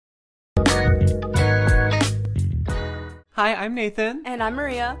Hi, I'm Nathan. And I'm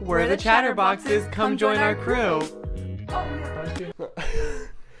Maria. We're the Chatterboxes. Come join our crew.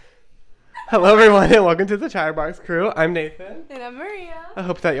 Hello, everyone, and welcome to the Chatterbox crew. I'm Nathan. And I'm Maria. I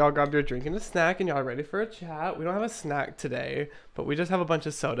hope that y'all grabbed your drink and a snack and y'all are ready for a chat. We don't have a snack today, but we just have a bunch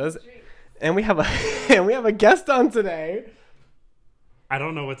of sodas. And we have a guest on today. I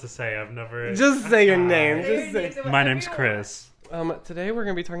don't know what to say. I've never... Just say your name. Just say. My name's Chris. Today we're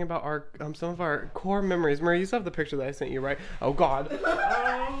going to be talking about our some of our core memories. Maria, you still have the picture that I sent you, right? Oh, God.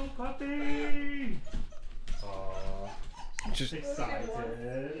 Oh, puppy! Oh, Just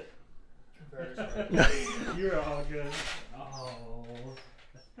excited. You're all good.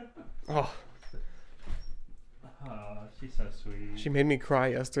 Oh, She's so sweet. she made me cry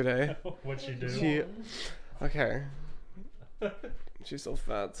yesterday. What'd she do? Okay. She's so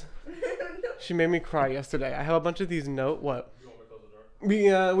fat. She made me cry yesterday. I have a bunch of these what? We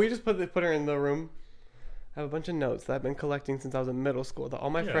just put her in the room. I have a bunch of notes that I've been collecting since I was in middle school that all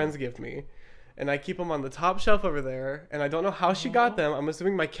my friends give me. And I keep them on the top shelf over there. And I don't know how she got them. I'm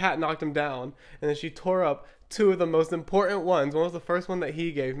assuming my cat knocked them down. And then she tore up two of the most important ones. One was the first one that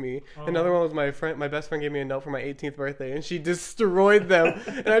he gave me. Another one was my best friend gave me a note for my 18th birthday. And she destroyed them.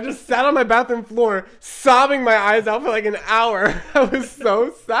 And I just sat on my bathroom floor sobbing my eyes out for like an hour. I was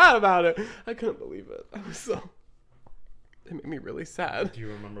so sad about it. I couldn't believe it. It made me really sad. Do you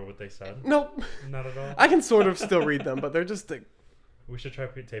remember what they said? Nope. Not at all? I can sort of still read them, but they're just like... We should try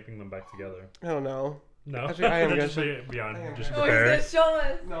taping them back together. I don't know. No? Actually, I am gonna just be on. Just Oh, prepare. he's gonna show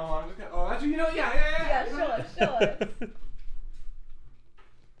us. No, I'm just gonna... Oh, actually, you know, yeah. Yeah, show us.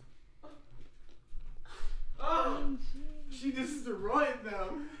 Oh, she destroyed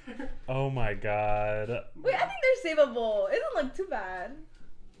them. Oh my god. Wait, I think they're savable. It doesn't look too bad.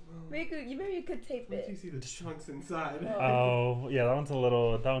 Maybe you could tape Once you it. see the chunks inside. Oh, yeah, that one's a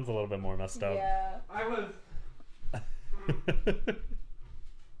little bit more messed up. Yeah. I was...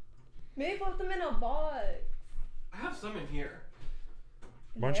 Maybe put them in a box. I have some in here.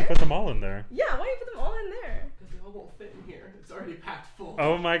 Why don't you put them all in there? Yeah, why don't you put them all in there? Because they all won't fit in here. It's already packed full.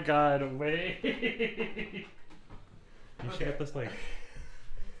 Oh my god, wait. You should get this, like,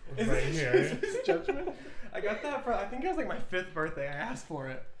 right here. Is this judgment? I got that for, I think it was like my 5th birthday. I asked for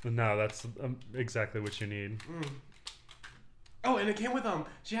it. No, that's exactly what you need. Oh, and it came with,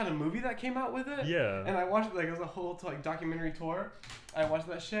 she had a movie that came out with it. Yeah. And I watched it, like, it was a whole, like, documentary tour. I watched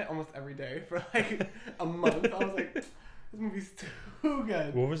that shit almost every day for, like, a month. I was like, this movie's too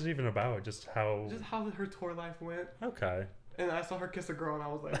good. What was it even about? Just how her tour life went. Okay. And I saw her kiss a girl, and I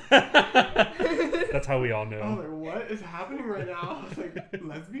was like... That's how we all knew. I was like, what is happening right now? I was like,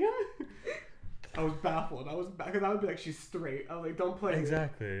 lesbian? I was baffled. Because I would be like, she's straight. I was like, don't play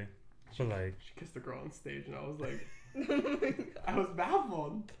Exactly. But like... She kissed a girl on stage, and I was like... I was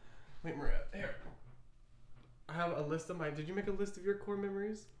baffled. Wait, Maria, here. I have a list of did you make a list of your core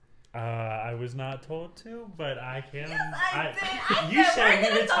memories? I was not told to, but I can. Yes, I did. You said said we're we were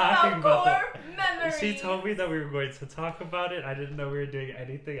gonna talk talking about core memories. She told me that we were going to talk about it. I didn't know we were doing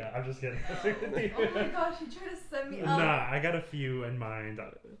anything. I'm just kidding. Oh my gosh, you tried to set me up. Nah, I got a few in mind.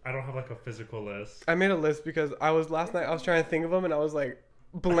 I don't have like a physical list. I made a list because last night I was trying to think of them, and I was like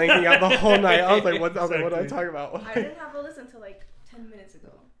blanking out the whole night. I was like, what do I talk about? I didn't have a list until like 10 minutes ago.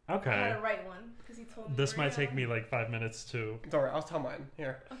 I Okay. had to write one because he told me. This might take me like 5 minutes too. It's alright, I'll tell mine.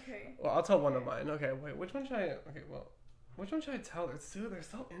 Here. Okay. Well, I'll tell one of mine. Okay, wait, which one should I tell? They're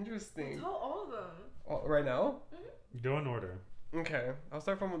so interesting. Tell all of them. Oh, right now? Go in order. Okay, I'll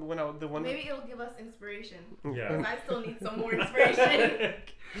start from the one. Maybe it'll give us inspiration. Yeah. Because I still need some more inspiration. I literally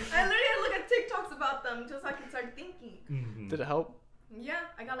had to look at TikToks about them just so I can start thinking. Mm-hmm. Did it help? Yeah,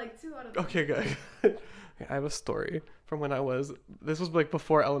 I got like 2 out of them. Okay, good. Okay, I have a story from when this was like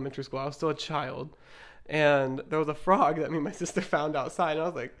before elementary school. I was still a child. And there was a frog that me and my sister found outside. And I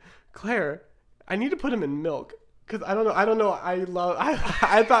was like, Claire, I need to put him in milk. Because I don't know. I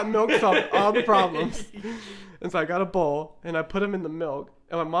thought milk solved all the problems. And so I got a bowl and I put him in the milk.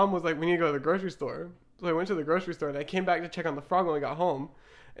 And my mom was like, we need to go to the grocery store. So I went to the grocery store and I came back to check on the frog when we got home.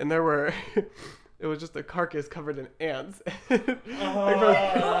 And it was just a carcass covered in ants. Oh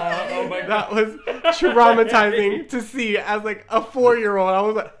my god. That was traumatizing to see as like a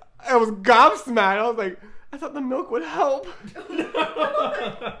 4-year-old. I was gobsmacked. I was like, I thought the milk would help.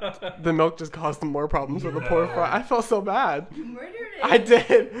 The milk just caused more problems for the poor frog. I felt so bad. You murdered it. I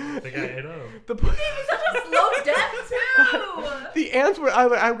did. The guy ate up. The You gave me such a slow death too. The ants were.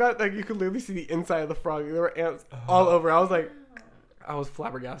 I got like you could literally see the inside of the frog. There were ants all over. I was like, I was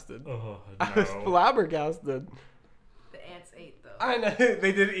flabbergasted. Oh no. I was flabbergasted. The ants ate though. I know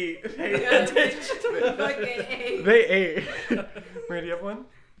they did eat. They Fucking ate. ate. Maria, do you have one?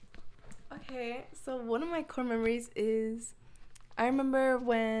 Okay, so one of my core memories is I remember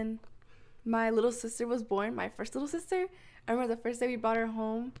when my little sister was born, my first little sister. I remember the first day we brought her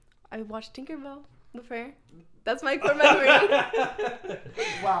home, I watched Tinkerbell with her. That's my core memory.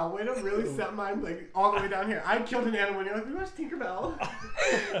 Wow, way to really set mine like all the way down here. I killed an animal when you're like, we watched Tinkerbell. Well,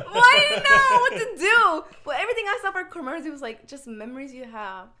 I didn't know what to do. But everything I saw for core memories, it was like just memories you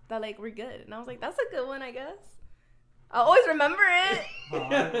have that like were good. And I was like, that's a good one, I guess. I'll always remember it.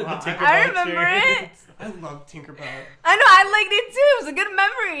 I remember it. I love Tinkerbell. I know, I liked it too. It was a good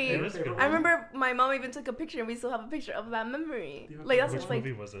memory. It was a good I remember my mom even took a picture and we still have a picture of that memory. Like that's Which just like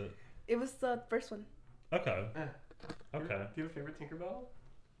movie was it? it was the first one. Okay. Okay. Do you have a favorite Tinkerbell?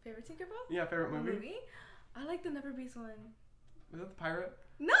 Favorite Tinkerbell? Yeah, favorite movie? I like the Never Beast one. Was that the pirate?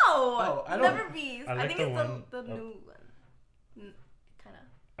 No! Oh, I don't- Never Beast. I I, like think the it's one- the new one. Kind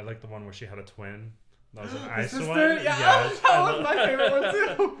of. I like the one where she had a twin. That was an The ice sister? one. Yeah, Yes, that I was love- my favorite one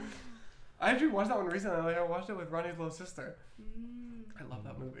too. I actually watched that one recently. Like, I watched it with Ronnie's little sister. I love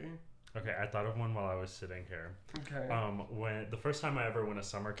that movie. Okay, I thought of one while I was sitting here. Okay. When the first time I ever went to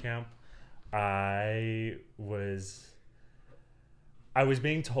summer camp, I was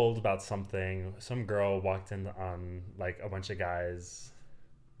being told about something. Some girl walked in on like a bunch of guys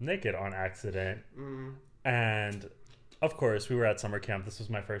naked on accident. And of course, we were at summer camp. This was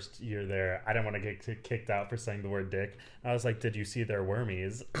my first year there. I didn't want to get kicked out for saying the word dick. I was like, did you see their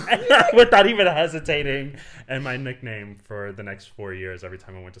wormies? Without even hesitating. And my nickname for the next 4 years, every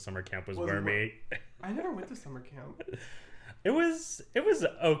time I went to summer camp, was Wormy. I never went to summer camp. It was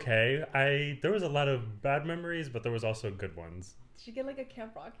okay. There was a lot of bad memories, but there was also good ones. Did you get like a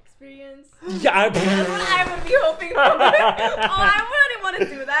Camp Rock experience? Yeah, That's what I would be hoping for. Oh, I wouldn't want to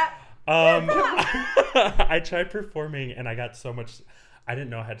do that. I tried performing and I got so much. I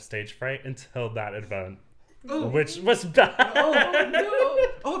didn't know I had stage fright until that event, which was bad.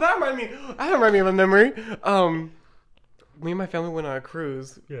 Oh, that reminded me. That reminded me of a memory. Me and my family went on a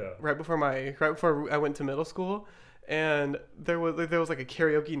cruise. Yeah. Right before I went to middle school, and there was like a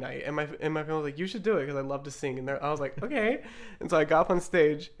karaoke night, and my family was like, "You should do it because I love to sing." And I was like, "Okay." And so I got up on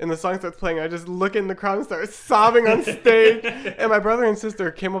stage, and the song starts playing. I just look in the crowd and start sobbing on stage. And my brother and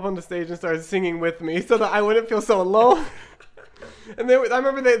sister came up on the stage and started singing with me, so that I wouldn't feel so alone. And I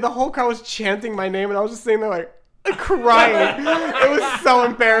remember the whole crowd was chanting my name, and I was just sitting there like crying. It was so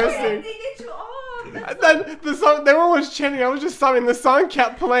embarrassing. They get you off. And then the song, everyone was chanting. I was just sobbing. The song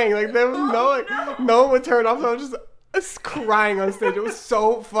kept playing. Like there was no one would turn it off. So I was just crying on stage. It was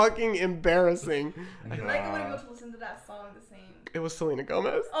so fucking embarrassing. I feel like I wouldn't be able to listen to that song the same. It was Selena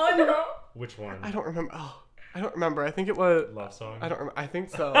Gomez. Oh no. Which one? I don't remember. Oh, I don't remember. I think it was. Love song. I don't remember. I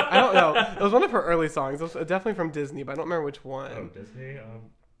think so. I don't know. It was one of her early songs. It was definitely from Disney, but I don't remember which one. Oh, Disney.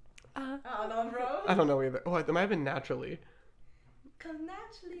 I don't know, bro. I don't know either. Oh, it might have been Naturally. Come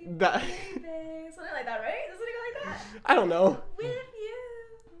naturally, That- baby. Something like that, right? Does it go like that? I don't know. With you.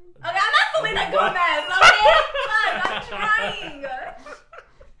 Okay, I'm not Selena Gomez. Okay, I'm trying.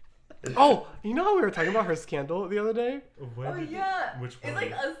 Oh, you know how we were talking about her scandal the other day? Oh yeah. Which one? It's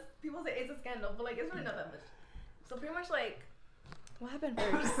like people say it's a scandal, but like it's really not that much. So pretty much like, what happened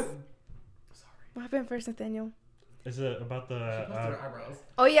first? Sorry. What happened first, Nathaniel? Is it about the? Her eyebrows.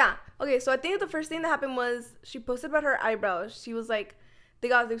 Oh yeah. Okay, so I think the first thing that happened was she posted about her eyebrows. She was like, they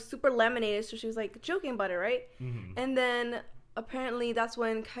super laminated, so she was like joking about it, right? Mm-hmm. And then apparently that's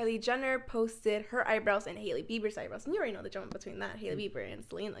when Kylie Jenner posted her eyebrows and Hailey Bieber's eyebrows. And you already know the drama between that, Hailey Bieber and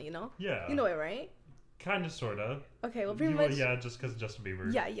Selena, you know? Yeah. You know it, right? Kind of, sort of. Okay, well pretty much. Yeah, just because Justin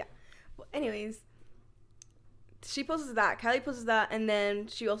Bieber. Yeah. Well, anyways, she posts that. Kylie posts that, and then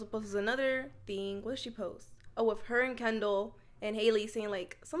she also posts another thing. What does she post? Oh, with her and Kendall and Hailey saying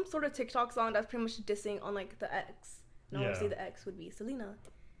like some sort of TikTok song that's pretty much dissing on like the ex. And obviously the ex would be Selena.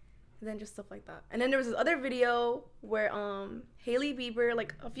 And then just stuff like that. And then there was this other video where Hailey Bieber,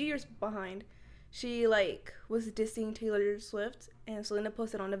 like a few years behind, she like was dissing Taylor Swift, and Selena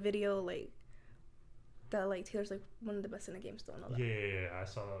posted on a video like that like Taylor's like one of the best in the game still and all that. Yeah. I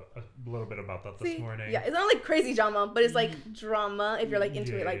saw a little bit about that this morning. Yeah, it's not like crazy drama, but it's like drama if you're like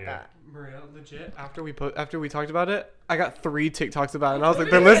into it like that. Maria, legit. After we talked about it, I got 3 TikToks about it, and I was like,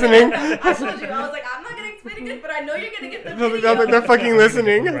 they're listening. I told you, I was like, I'm not gonna explain it, but I know you're gonna get the I was video. like, they're fucking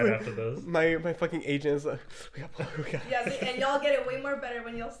listening. Right after this. My fucking agent is like, we got. Yeah, see, and y'all get it way more better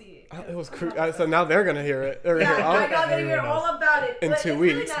when y'all see it. It was so now they're gonna hear it. They're Yeah, gonna hear y'all gonna hear all about it. In but 2 it's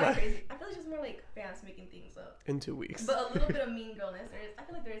weeks, Really not but- crazy. I feel like it's just more like fans making things up. in 2 weeks. But a little bit of Mean Girlness. I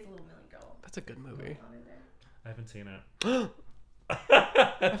feel like there is a little Mean Girl. That's a good movie. on in there. I haven't seen it.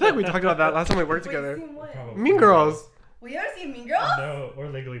 I feel like we talked about that last time we worked Wait, together. seen what? Probably. Mean Girls. Well, you ever seen Mean Girls? No, or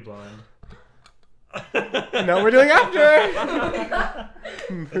Legally Blonde. No, we're doing after.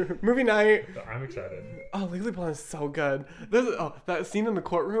 Movie night. I'm excited. Oh, Legally Blonde is so good. That scene in the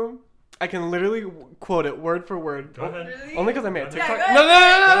courtroom. I can literally quote it word for word. Go ahead. Really? Only because I made a TikTok. Yeah, No.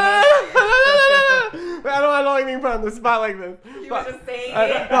 I don't even put on the spot like this. You were just saying I,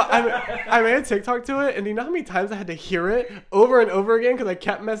 it. no, I made a TikTok to it, and you know how many times I had to hear it over and over again because I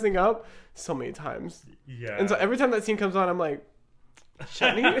kept messing up so many times. Yeah. And so every time that scene comes on, I'm like,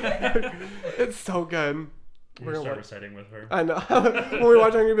 Shani? It's so good. We're gonna start reciting with her. I know. When we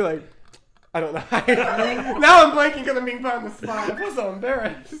watch it, I'm gonna be like, I don't know. Now I'm blanking because I'm being put on the spot. I feel so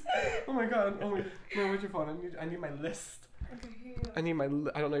embarrassed. Oh my god. Oh my. No, where's your phone? I need my list. I need my.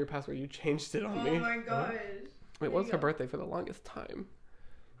 I don't know your password. You changed it on me. Oh my gosh. Wait, what was her birthday for the longest time?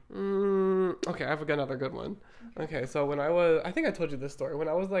 Okay, I have another good one. Okay, so when I think I told you this story. When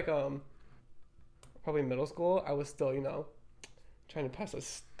I was like probably middle school, I was still trying to pass it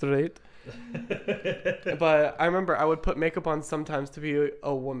straight. But I remember I would put makeup on sometimes to be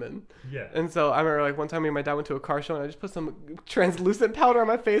a woman. Yeah. And so I remember like one time me and my dad went to a car show and I just put some translucent powder on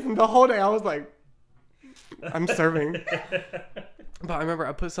my face and the whole day I was like, I'm serving. But I remember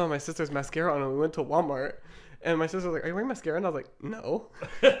I put some of my sister's mascara on and we went to Walmart and my sister was like, are you wearing mascara? And I was like, no.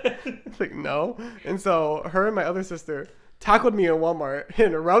 Like, no. And so her and my other sister tackled me in Walmart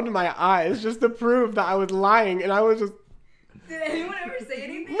and rubbed my eyes just to prove that I was lying. And I was just, did anyone ever say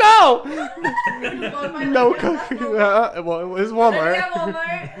anything? no! No, Well, it was Walmart.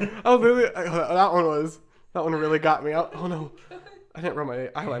 Walmart. I was literally, that one really got me. Oh no. I didn't rub my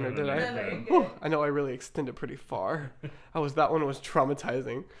eyeliner, did I? No, Whew, I know I really extended pretty far. That one was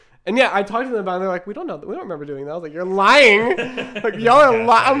traumatizing. And yeah, I talked to them about it, and they're like, we don't remember doing that. I was like, you're lying. Like, y'all are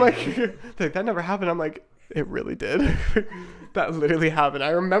lying. I'm like, that never happened. I'm like, it really did. That literally happened. I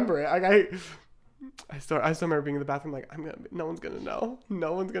remember it. Like, I still remember being in the bathroom like, no one's gonna know.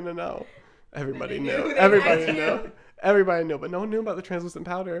 No one's gonna know. Everybody knew. Everybody knew. Everybody knew, but no one knew about the translucent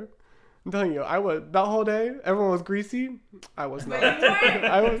powder. I'm telling you, that whole day, everyone was greasy. I was not.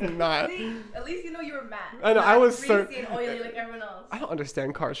 I was not. At least you know you were matte. I know, I was greasy and oily like everyone else. I don't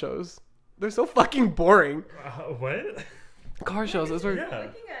understand car shows. They're so fucking boring. What? Car shows, those are, Yeah.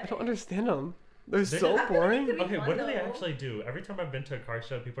 I don't understand them. They're They so I feel like boring. it could be Okay, fun, what do they though. actually do? Every time I've been to a car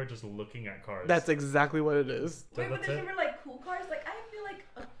show, people are just looking at cars. That's exactly what it is. So Wait, but that's there's it? never like cool cars. Like I feel like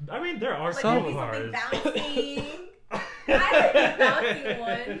I mean, there are like Some cool maybe something cars. bouncing. I like the bouncing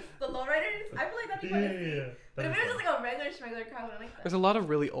ones. The lowriders. I feel like that'd be fun to see. Yeah. But if it was just like a regular car, I wouldn't like that. There's a lot of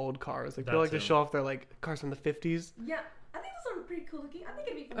really old cars. Like, people That like to too. show off their, like, cars from the 50s. Yeah, I think those are pretty cool looking. I think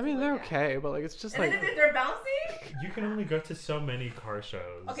it'd be fun. I mean, to they're look at. okay, but, like, it's just, And like... then if they're bouncing. You can only go to so many car shows.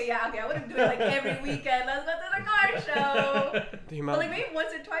 Okay, yeah, okay. I wouldn't do it like every weekend. Let's go to the car show. the But amount... like maybe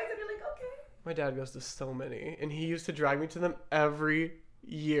once or twice, I'd be like, okay. My dad goes to so many, and he used to drag me to them every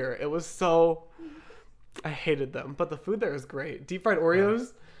year. It was so... I hated them, but the food there is great. Deep fried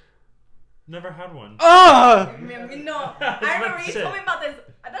Oreos. Never had one. Ah! No, I was remember about you to told say. me about this.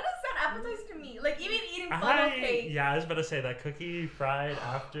 That doesn't sound appetizing to me. Like even eating funnel cake. Yeah, I was about to say that cookie fried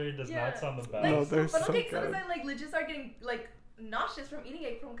after does Yeah. not sound the best. Like No, they're funnel so cake, good. sometimes I like legit start getting like nauseous from eating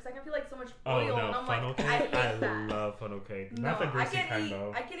it because I can feel like so much Oh oil, and no, I'm funnel like, cake! I hate that. love funnel cake. No, Not the I greasy can kind eat.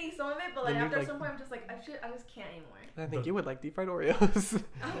 though. I can eat some of it, but like Then you, after like- some point, I'm just like, I just can't anymore. I think The- you would like deep fried Oreos.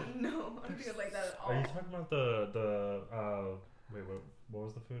 Oh no, I don't think it's like that at all. Are you talking about the wait, what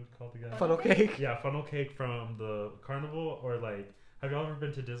was the food called again? Funnel cake. Yeah, funnel cake from the carnival, or like, have y'all ever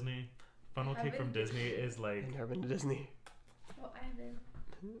been to Disney? Funnel cake from Haven't. Disney is like, I've never been to Disney. Well, I haven't.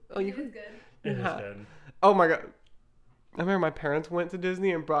 Oh, It you? is good. it is Yeah. good. Oh my god. I remember my parents went to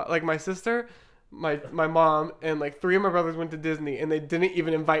Disney and brought, like, my sister, my mom, and like 3 of my brothers went to Disney, and they didn't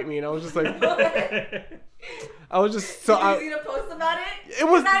even invite me, and I was just like, I was just so. Did you see the post about it? It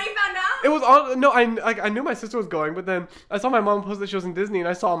was. Now you found out. It was on. No, I knew my sister was going, but then I saw my mom post that she was in Disney, and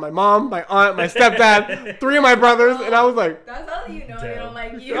I saw my mom, my aunt, my stepdad, 3 of my brothers, and I was like, That's how you know they Damn. don't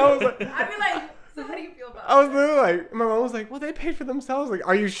like you. I was like- I'd be like, so how do you feel about I was literally like, my mom was like, well, they paid for themselves. Like,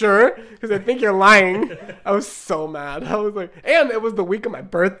 are you sure? Because I think you're lying. I was so mad. I was like, and it was the week of my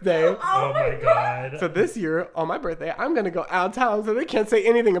birthday. Oh my god. So this year, on my birthday, I'm gonna go out of town, so they can't say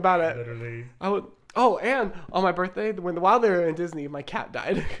anything about it. Literally. I would. Oh, and on my birthday, while they were in Disney, my cat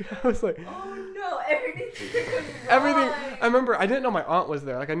died. I was like, Oh no, everything's wrong. everything. I remember I didn't know my aunt was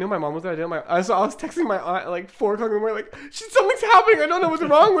there. Like, I knew my mom was there. So I was texting my aunt at like 4 o'clock in the morning, like, something's happening. I don't know what's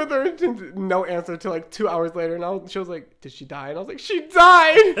wrong with her. And no answer till like 2 hours later. And she was like, did she die? And I was like, she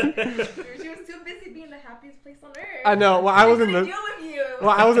died. She was too busy being the happiest place on earth. I know. Well, I was in Couldn't the. deal with you. Well,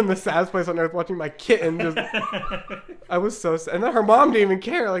 I was in the saddest place on earth watching my kitten just. I was so sad. And then her mom didn't even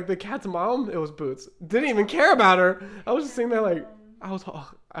care. Like, the cat's mom, it was Boots, didn't even care about her. I was just sitting there like, I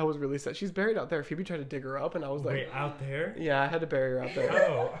I was really sad. She's buried out there. Phoebe tried to dig her up, and I was like, Wait, out there? yeah, I had to bury her out there.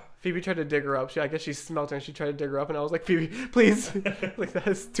 Oh. Phoebe tried to dig her up. I guess she smelt her, and she tried to dig her up, and I was like, Phoebe, please. Like, that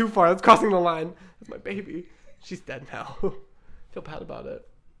is too far. That's crossing the line. That's my baby. She's dead now. Feel bad about it.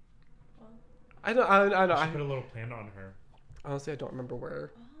 I know. She put a little plant on her. Honestly, I don't remember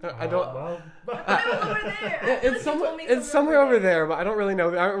where. Oh, I don't. Well, It was over there. It's somewhere over there, but I don't really know.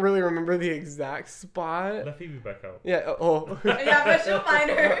 I don't really remember the exact spot. let Phoebe back out. Yeah. Oh. Yeah, but she'll find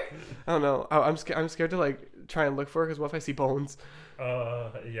her. I don't know. I'm scared. I'm scared to like try and look for her because what if I see bones?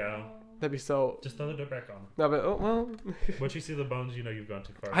 Yeah. That'd be so. Just throw the dirt back on. No, but well. Once you see the bones, you know you've gone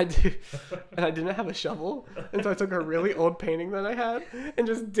too far. I did, and I didn't have a shovel, and so I took a really old painting that I had and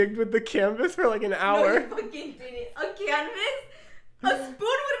just digged with the canvas for like an No, hour. you fucking didn't. A canvas? A spoon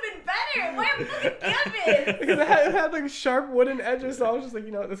would have been better. Why a fucking canvas? Because it had like sharp wooden edges, so I was just like,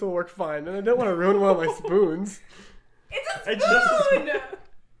 you know what, this will work fine, and I didn't want to ruin one of my spoons. It's a It's just a spoon.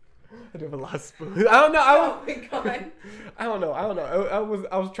 I do have a lot of spoons. I don't know. Oh my god. I don't know. I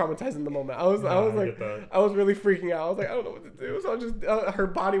was traumatized in the moment. I was I like, get that. I was really freaking out. I was like, I don't know what to do. So I just her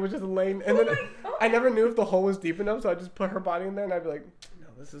body was just laying, and then Oh my God. I never knew if the hole was deep enough, so I just put her body in there, and I'd be like, no,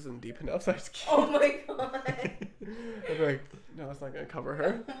 this isn't deep enough. So I just Oh my god. I'd be like, no, it's not gonna cover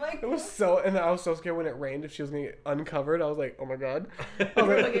her. Oh my It was god. so, and I was so scared when it rained if she was gonna get uncovered. I was like, oh my god. I was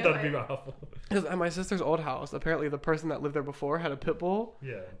like, Like, That'd be awful. because at my sister's old house, apparently the person that lived there before had a pit bull,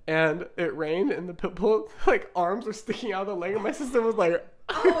 Yeah. and it rained, and the pit bull like arms were sticking out of the leg, and my sister was like,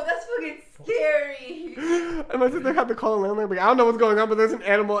 Oh, that's fucking scary. and my sister had to call the landlord, like, I don't know what's going on, but there's an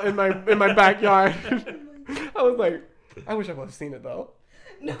animal in my backyard. I was like, I wish I would have seen it though.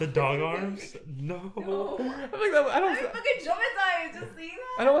 No. The dog arms? No. No. I'm like, I I'm don't. fucking traumatized just seeing I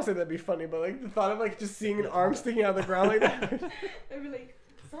that. don't want to say that'd be funny, but like the thought of like just seeing an arm sticking out of the ground like that. I'd be like,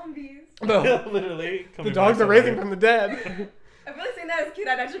 zombies. No, Literally. the coming dogs back are to raising life. from the dead. I feel like saying that as a kid,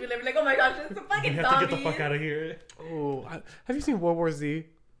 I'd actually be like, oh my gosh, it's a We fucking have to zombies. get the fuck out of here. Oh, have you seen World War Z?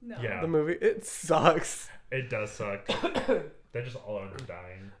 No. Yeah. The movie? It sucks. It does suck. They're just all under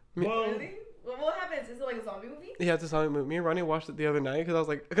dying. Me- Well, Really? Well, what happens? Is it like a zombie movie? Yeah, it's a zombie movie. Me and Ronnie watched it the other night because I was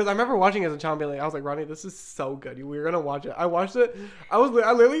like, because I remember watching it as a child, being like, I was like, Ronnie, this is so good. We were gonna watch it. I watched it. I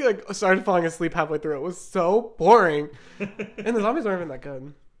literally like started falling asleep halfway through. It was so boring, and the zombies aren't even that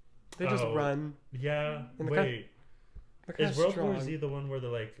good. They just Oh. run. yeah. And the Wait. They're kinda Is World strong. War Z the one where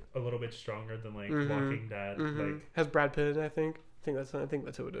they're like a little bit stronger than like Mhm. Walking Dead? Mhm. Like, Has Brad Pitt in it, I think. I think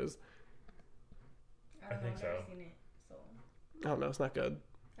that's who it is. I think I've never so. seen it, so. I don't know. It's not good.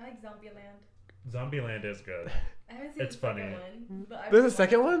 I like Zombieland. Zombieland is good. I haven't seen It's the second funny. one. But I've There's a seen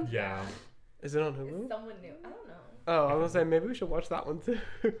second one. one? Yeah. Is it on It's Hulu? someone new. I don't know. Oh, I was gonna say maybe we should watch that one too,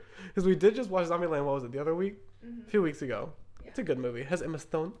 because we did just watch Zombieland. What was it? The other week? Mm-hmm. A few weeks ago. Yeah. It's a good movie. It has Emma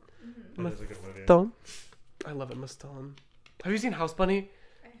Stone. Mm-hmm. That is a good movie. Stone. I love Emma Stone. Have you seen House Bunny?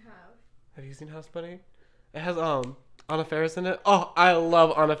 I have. Have you seen House Bunny? It has Anna Faris in it. Oh, I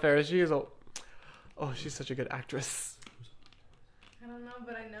love Anna Faris. She's such a good actress. I don't know,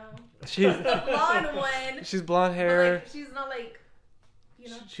 but I know. She's The blonde one. she's blonde But, hair. like, she's not like, you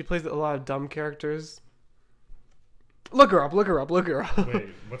know. She plays a lot of dumb characters. Look her up. Wait,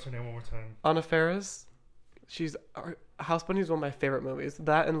 what's her name one more time? Anna Faris. House Bunny is one of my favorite movies.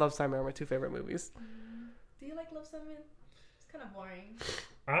 That and Love Simon are my two favorite movies. Do you like Love Simon? It's kind of boring.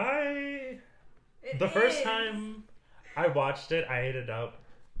 The first time I watched it, I ate it up.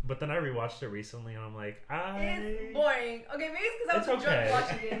 But then I rewatched it recently and I'm like, It's boring. Okay, maybe it's because I was It's drunk okay.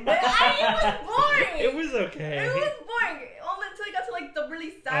 watching it. But it was boring. It was okay. It was boring. Only until I got to like the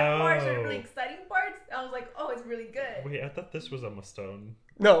really sad parts or Oh. really exciting parts. I was like, oh, it's really good. Wait, I thought this was Emma Stone.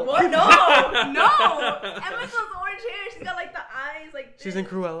 No. What? No, no. Emma Stone's orange hair. She's got like the eyes like. She's in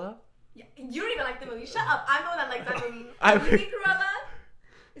Cruella. Yeah, you don't even like the movie. Shut up. I'm the one that likes that movie. I- Have you seen Cruella?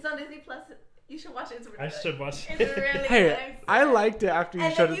 It's on Disney Plus. You should watch it. It's really I good. should watch It's it. really good. Hey, I liked it after you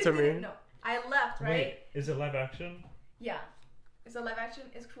And showed then it to didn't me. know. I left, right? Wait, is it live action? Yeah. It's a live action.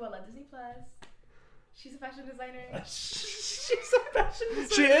 It's Cruella. Disney Plus. She's a fashion designer. She's a fashion designer.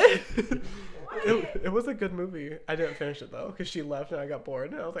 She is. What? It was a good movie. I didn't finish it though because she left and I got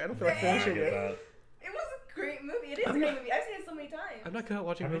bored. And I was like, I don't feel like Damn. I finishing get it. that. It was a great movie. It is a great movie. I've seen it so many times. I'm not good at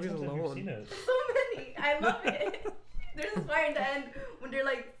watching How many movies times have you alone. seen it? So many. I love it. There's this part in the end when they're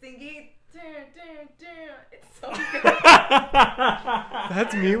like singing. It's so good.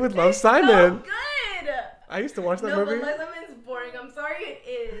 That's me with Love It's Simon. So good. I used to watch that No, movie. but Love Simon's boring. I'm sorry, it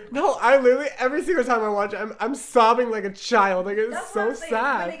is. No, I literally every single time I watch it, I'm sobbing like a child. Like it's That's so what I'm saying. When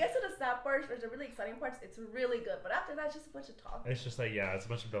sad. they get to the sad parts or the really exciting parts, it's really good. But after that, it's just a bunch of talk. It's just like, yeah, it's a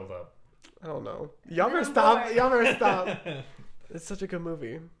bunch of build up. I don't know. Y'all And better I'm stop. bored. Y'all better stop. It's such a good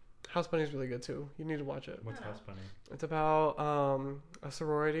movie. House Bunny is really good too. You need to watch it. What's House Bunny? It's about a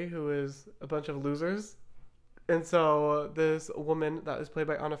sorority who is a bunch of losers, and so this woman that is played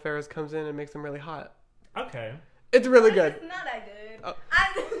by Anna Faris comes in and makes them really hot. Okay. It's really good. It's not that good. Oh.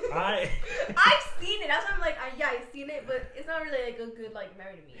 I've seen it. That's why I'm like, yeah, I've seen it, but it's not really like a good like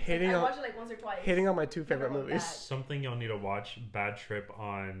Married to Me. I watched it like once or twice. Hitting on my two favorite Never went movies. back. Something y'all need to watch. Bad Trip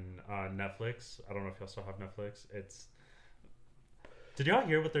on Netflix. I don't know if y'all still have Netflix. Did y'all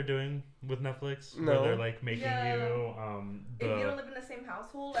hear what they're doing with Netflix? No. Where they're like making you if you don't live in the same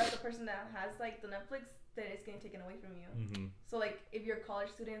household as the person that has like the Netflix, then it's getting taken away from you. Mm-hmm. So like if you're a college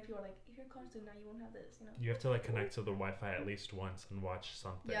student, people are like, if you're a college student now, you won't have this, you know. You have to like connect to the Wi-Fi at least once and watch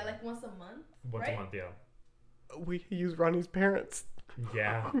something. Yeah, like once a month. Once right? a month, yeah. We use Ronnie's parents,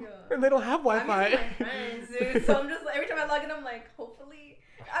 Yeah. and they don't have I'm Wi-Fi. using my friends, dude. So I'm just like, every time I log in, I'm like, hopefully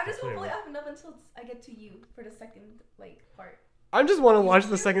I have enough until I get to you for the second like part. I just want to watch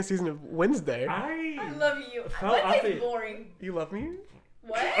the second season of Wednesday. I love you. felt Wednesday's boring. You love me?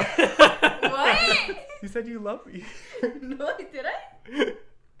 What? What? You said you love me. No, did I?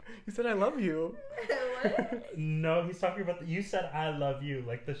 You said I love you. What? No, he's talking about you said I love you,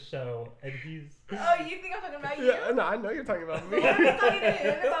 like the show, and he's. Oh, you think I'm talking about you? Yeah, no, I know you're talking about me. Why am I talking to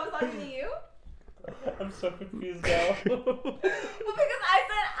him if I was talking to you? I'm so confused now. Well, because I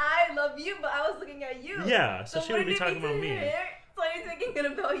said I love you, but I was looking at you. Yeah, so she would be talking about me. So you're thinking it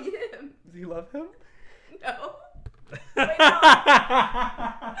about him. Do you love him? No. Wait, no.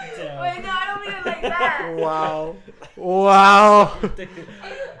 Wait, no, I don't mean it like that. Wow. Wow. I didn't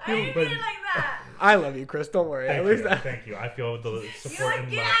mean it like that. I love you, Chris. Don't worry. At least Thank you. I feel the You're support like,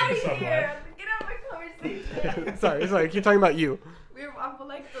 and get love out from of someone. here. Get out of my conversation. sorry. Keep talking about you. I'm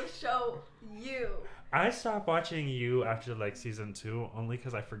like the show you. I stopped watching you after like season 2 only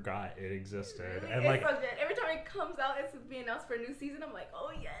because I forgot it existed. And like it's so good. Every time it comes out, it's being announced for a new season. I'm like,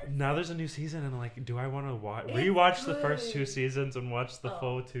 oh yes. now there's a new season and I'm like, do I want to It's rewatch the first good. 2 seasons and watch the Oh.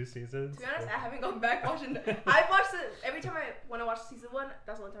 full 2 seasons? To be honest, I haven't gone back watching. I've watched it every time I want to watch season 1.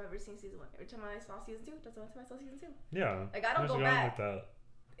 That's the only time I've ever seen season 1. Every time I saw season 2, that's the only time I saw season 2. Yeah. Like, I don't There's go a guy back. Like that.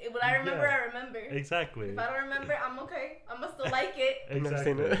 What I remember, Yeah. I remember. Exactly. If I don't remember, I'm okay. I must still like it. I've never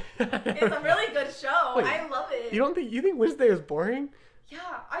Exactly. seen it. It's a really good show. Wait, I love it. You think Wednesday is boring? Yeah,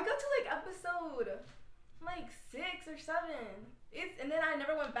 I got to like episode like 6 or 7. And then I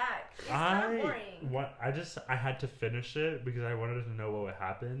never went back. It's kind of boring. I had to finish it because I wanted to know what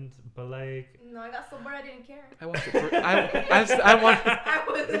happened, but like No, I got so bored I didn't care. I watched it. I watched.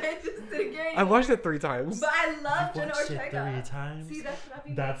 I just didn't care. I watched it 3 times. But I love Jenna watched it Ortega. 3 times. See, that's what I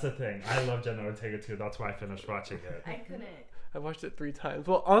mean. That's the thing. I love Jenna Ortega too. That's why I finished watching it. I couldn't. I watched it 3 times.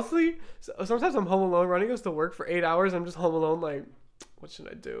 Well, honestly, sometimes I'm home alone. Ronnie goes to work for 8 hours. I'm just home alone. Like, what should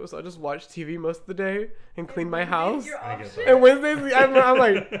I do? So I just watch TV most of the day and clean my house. You're I off get shit. And Wednesdays, I'm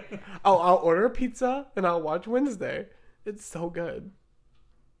like, I'll order a pizza and I'll watch Wednesday. It's so good.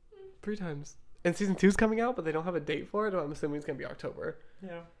 3 times. And season 2's coming out, but they don't have a date for it. I'm assuming it's gonna be October.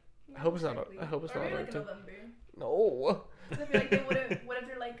 Yeah. I hope it's not. I hope it's or not maybe like in October. November. No. 'Cause I feel like they wouldn't. What if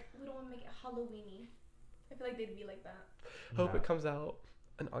they're like, we don't want to make it Halloweeny? I feel like they'd be like that. Hope No. it comes out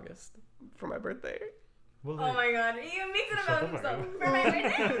in August for my birthday. Well, Oh my god, he makes it Shut about the fuck himself. up. For my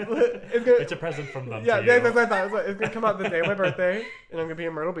birthday? It's gonna. it's a present from them. Yeah, to yeah, you. that's what I thought. It's gonna come out the day of my birthday, and I'm gonna be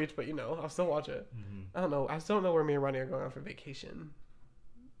in Myrtle Beach. But I'll still watch it. Mhm. I don't know. I still don't know where me and Ronnie are going on for vacation.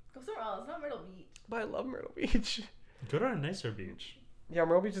 Go somewhere else, not Myrtle Beach. But I love Myrtle Beach. Go to a nicer beach. Yeah,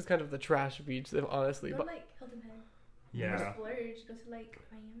 Myrtle Beach is kind of the trash beach, honestly. Go But to like Hilton Head. Yeah. Splurge. Go to like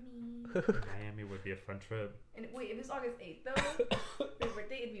Miami. Miami would be a fun trip. And wait, if it's August 8th though, for your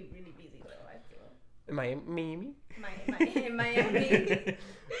birthday, it'd be really busy though. I feel. in Miami. In Miami. I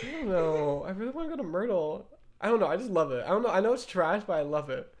don't know. I really want to go to Myrtle. I don't know. I just love it. I don't know. I know it's trash, but I love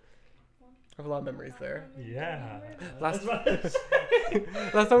it. I have a lot of memories there. Yeah. Last That's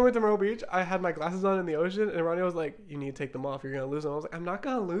last time we went to Myrtle Beach, I had my glasses on in the ocean, and Ronnie was like, "You need to take them off. You're gonna lose them." I was like, "I'm not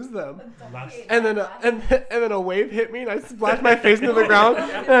gonna lose them." Last- And then and then a wave hit me, and I splashed my face into the ground,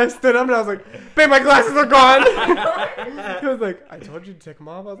 and I stood up, and I was like, "Babe, my glasses are gone." He was like, "I told you to take them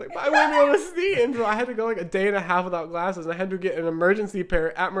off." I was like, "But I wouldn't be able to see." And so I had to go like a day and a half without glasses, and I had to get an emergency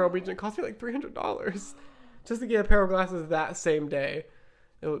pair at Myrtle Beach, and it cost me like $300 just to get a pair of glasses that same day.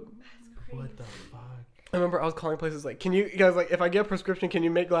 What the fuck? I remember I was calling places like, "Can you guys, like, if I get a prescription, can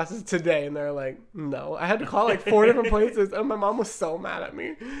you make glasses today?" And they're like, "No." I had to call like 4 different places, and my mom was so mad at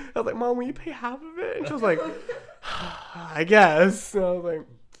me. I was like, "Mom, will you pay half of it?" And she was like, "I guess." And I was like,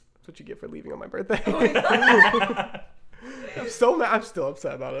 "That's what you get for leaving on my birthday." I'm so mad. I'm still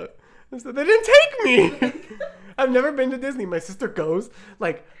upset about it. I said, they didn't take me. I've never been to Disney. My sister goes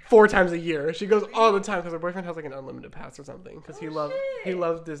like 4 times a year. She goes all the time because her boyfriend has like an unlimited pass or something. Because he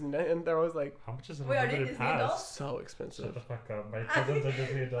loves Disney, and they're always like, How much is an Wait, are they unlimited Disney pass? adults? so Shut expensive. the fuck up. My cousins are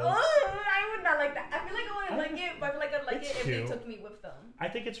Disney adults. Oh, I would not like that. I feel like I wouldn't like it, but I feel like I'd like It's it if cute. they took me with them. I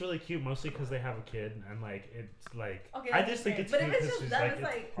think it's really cute, mostly because they have a kid, and like it's like Okay, I that's just think different. it's But if cute it's because just she's them,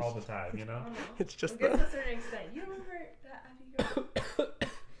 like, it's it's like- all the time, you I know. don't know. It's just I guess the. to a certain extent. You remember that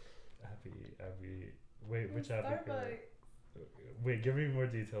Happy Girl? Abby. Wait, in which Abby? Girl? Starbucks? Wait, give me more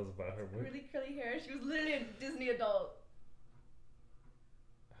details about her. What? Really curly hair. She was literally a Disney adult.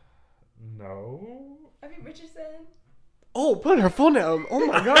 No. Abby Richardson. Oh, put her full name. Oh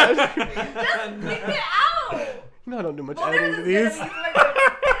my god. Just pick it out. You know I don't do much Well, editing to these.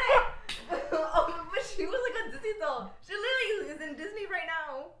 Oh, but she was like a Disney doll. She literally is in Disney right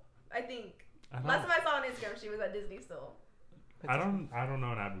now. I think. Last time I saw on Instagram, she was at Disney still. I don't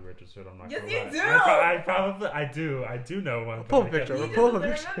know an Abby Richardson. I'm not. Yes, gonna you lie. do. I probably I do know one. Pull a but I picture. can't- He Pull just a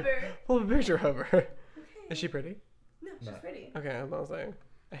doesn't picture. remember. Pull a picture of her. Okay. Is she pretty? No, she's No. pretty. Okay, I was saying.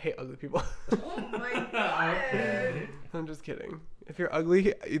 I hate ugly people. Oh my god. Okay. I'm just kidding. If you're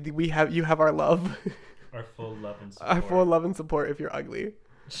ugly, you have our love. Our full love and support. Our full love and support if you're ugly.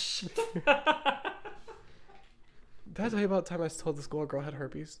 Did I tell you about the time I told the school a girl had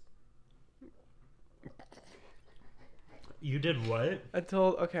herpes? You did what? I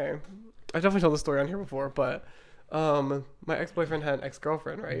definitely told the story on here before, but my ex-boyfriend had an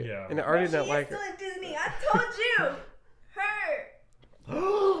ex-girlfriend, right? Yeah. And I already She didn't is like her. still in Disney. I told you. Her.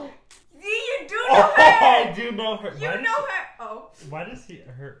 See, you do know Oh, her. I do know her. You know her. Oh. Why does he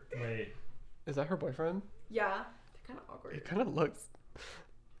her? Wait. Is that her boyfriend? Yeah. They're kind of awkward. It kind of looks.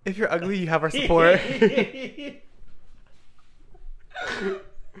 If you're ugly, you have our support.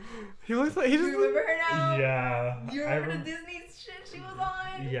 He looks like he You just. remember her now? Yeah. You I remember rem- the Disney shit she was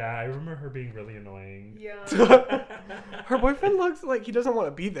on? Yeah, I remember her being really annoying. Yeah. Her boyfriend looks like he doesn't want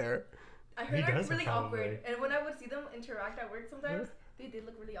to be there. I heard He they're does, really probably. awkward. And when I would see them interact at work sometimes, they did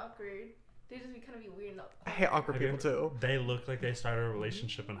look really awkward. They just be kind of be weird. Not I hate awkward Have you people too. They look like they started a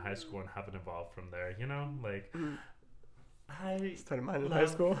relationship in high school and haven't evolved from there. You know, like I Started mine in Love. high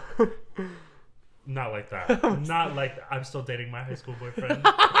school. not like that. Not like I'm still dating my high school boyfriend.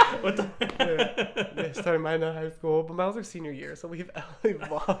 What the? Yeah, started mine in high school, but mine was our senior year, so we've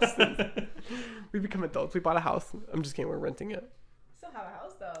evolved since. We've become adults. We bought a house. I'm just kidding. We're renting it. still have a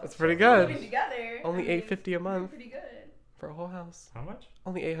house though. That's pretty We're living good. together. Only I mean, $850 a month Pretty good. for a whole house. How much?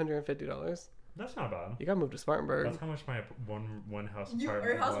 Only $850. That's not bad. You gotta move to Spartanburg. That's how much my one house Our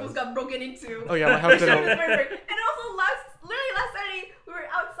apartment house was. almost got broken into. Oh yeah, my house And didn't. also literally last Saturday, we were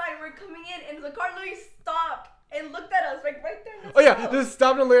outside, we were coming in, and the car literally stopped and looked at us, like right there. Next Oh yeah, to us. just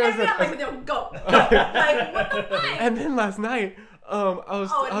stopped and literally. And then I'm I like, said, "No, go." Like, what the fuck? and then last night, I was.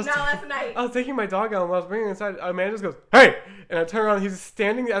 Oh, I and was now last night. I was taking my dog out and when I was bringing her inside. A man just goes, "Hey!" And I turn around. He's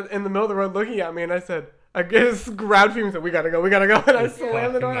standing in the middle of the road looking at me, and I said, I just grabbed him and said, "We gotta go, we gotta go." And I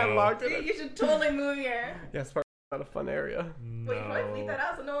slammed the door and I no. locked Dude, it. you should totally move here. Yeah, Spartanburg's not a fun area. No. Wait, you probably leave that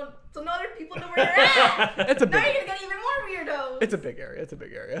out so no other people know where you're at. It's a Now big. you're gonna get even more weirdos. It's a big area. It's a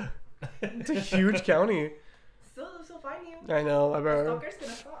big area. It's a huge county. Still find you. I know. I better. Stalker's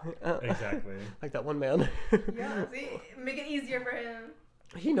gonna stalk. Exactly. Like that one man. Yeah, see, make it easier for him.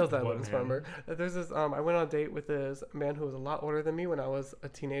 He knows that I What live in man? Spartanburg. There's this. I went on a date with this man who was a lot older than me when I was a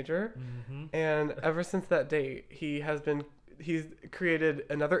teenager, Mm-hmm. and ever since that date, he's created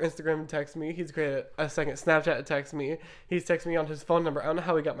another Instagram to text me. He's created a second Snapchat to text me. He's texted me on his phone number. I don't know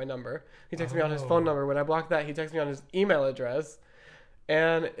how he got my number. He texted me on his phone Oh. number. When I blocked that, he texted me on his email address,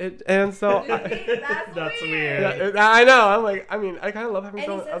 and so. That's weird. Yeah, I know. I'm like, I mean, I kind of love having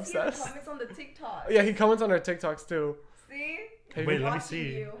And he someone says he obsessed. comments on the TikTok. Yeah, he comments on our TikToks too. See? Have Wait, you- let me Watching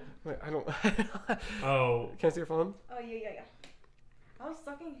see. You. Wait, I don't. Oh, Can I see your phone? Oh yeah. I was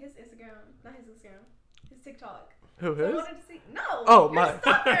stalking his Instagram, not his Instagram, his TikTok. Who So I his? wanted to see. No. Oh, you're mine.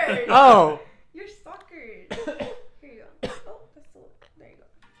 Stalkers. Oh. You're stalkers. Here you go. Oh, that's the. There you go.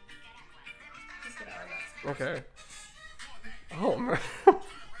 Just get out like that. Okay. Oh,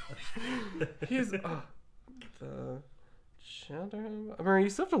 he's the chatter. Mary, you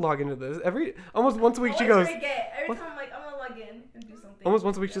still have to log into this almost once a week. She goes Every what? time I'm like, I'm gonna log in and do something. almost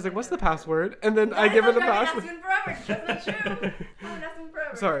once a week. She's like, "What's the password?" password?" And then I give her the password. Forever. That's not true. I haven't asked him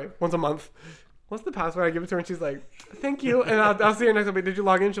forever. Sorry, once a month. What's the password? I give it to her and she's like, "Thank you." And I'll see her next week. Did you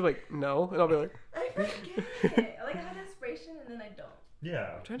log in? She'll be like, "No," and I'll be like, I forget. Like I have inspiration and then I don't.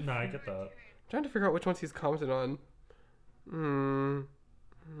 yeah. trying to No, I get that. trying to figure out which ones he's commented on.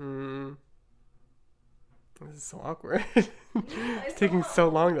 This is so awkward. It's taking so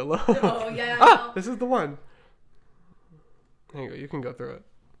long to load. Oh yeah. I Ah, know. this is the one. There you go. You can go through it.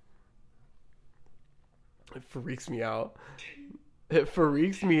 It freaks me out. It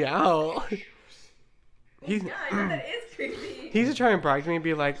freaks me out. He's Yeah, I know that is creepy. he used to try and brag to me and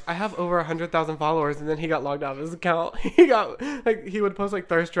be like, I have over 100,000 followers, and then he got logged out of his account. He would post like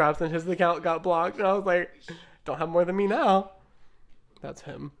thirst traps and his account got blocked, and I was like, don't have more than me now. That's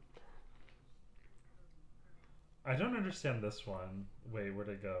him. I don't understand this one. Wait, where'd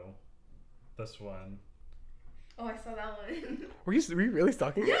it go? This one. Oh, I saw that one. Were you really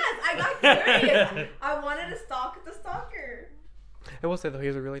stalking Yes, it? I got curious. I wanted to stalk the stalker. I will say though, he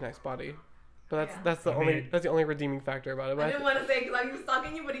has a really nice body. But that's Yeah. that's the only redeeming factor about it. But I didn't want to say because I was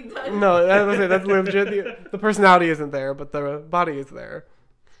stalking you, but he does. no, I was say that's legit. The personality isn't there, but the body is there.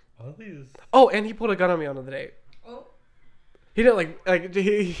 All these. Oh, and he pulled a gun on me on the date. Oh. He didn't like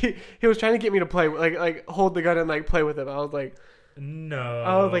he was trying to get me to play like hold the gun and like play with it. I was like,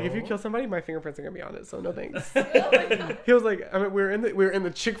 No. if you kill somebody, my fingerprints are gonna be on it, so no thanks. Oh my God. He was like, I mean, we were in the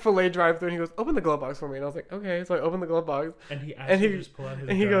Chick-fil-A drive-thru, and he goes, open the glove box for me, and I was like, okay. So I opened the glove box, And he and actually he just pulled out his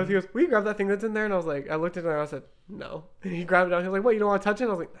and he gun. goes, will you grab that thing that's in there? And I was like, I looked at it and I said, no. And he grabbed it out. He was like, what? You don't want to touch it?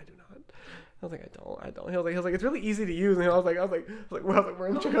 And I was like, I do not. I was like, I don't. He was like, it's really easy to use. And I was like, we're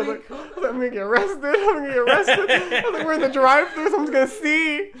in Chick. I was like, I'm gonna get arrested. I was like, we're in the drive-thru. Someone's gonna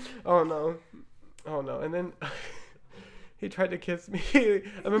see. Oh no. And then he tried to kiss me. I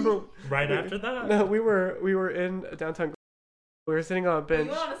remember Right after that? No, we were in downtown. We were sitting on a bench.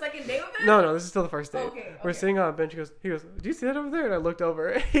 You went on a second date with him? No, this is still the first date. Okay. We're sitting on a bench. He goes, do you see that over there? And I looked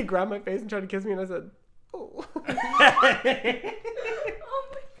over. He grabbed my face and tried to kiss me, and I said, oh. Oh my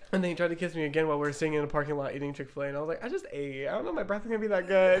And then he tried to kiss me again while we were sitting in a parking lot eating Chick-fil-A, and I was like, I just ate. I don't know if my breath is gonna be that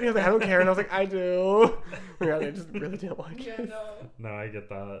good. And he was like, I don't care. And I was like, I do. And I just really didn't want to God. kiss. Yeah, no. No, I get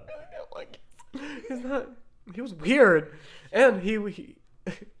that. I don't want to kiss. He's not. He was weird, and he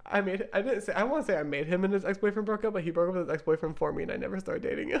I want to say I made him and his ex-boyfriend broke up, but he broke up with his ex-boyfriend for me, and I never started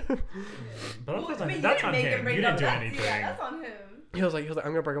dating him. But Well, that's, I mean, that's you on didn't make him. break You up. didn't do That's- anything. Yeah, that's on him. He was like, I'm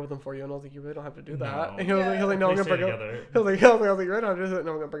gonna break up with him for you, and I was like, you really don't have to do that. No. And he was like, no, I'm Please gonna stay break up. together. I was like, you really don't have to do it.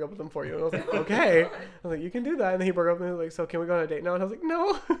 No, I'm gonna break up with him for you. And I was like, okay. I was like, you can do that. And then he broke up, and he was like, so can we go on a date now? And I was like,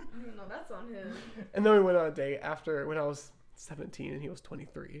 no. No, that's on him. And then we went on a date after when I was 17 and he was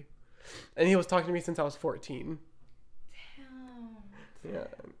 23, and he was talking to me since I was 14. Damn. Yeah,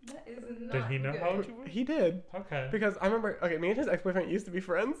 That is not Did he know good. how old you were? he did. Okay. Because I remember, okay, me and his ex-boyfriend used to be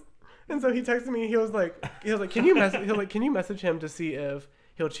friends, and so he texted me. He was like, can you message him to see if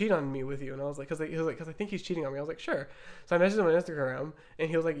he'll cheat on me with you? And I was like, because I think he's cheating on me. I was like, sure. So I messaged him on Instagram, and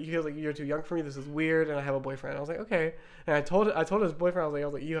he was like, you're too young for me. This is weird, and I have a boyfriend. I was like, okay. And I told his boyfriend, I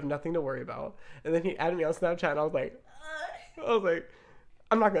was like, you have nothing to worry about. And then he added me on Snapchat, and I was like,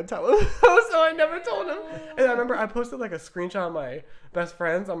 I'm not gonna tell him. So I never told him. And I remember I posted like a screenshot of my best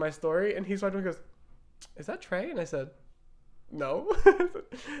friends on my story, and he swiped and goes, "Is that Trey?" And I said, "No." I said,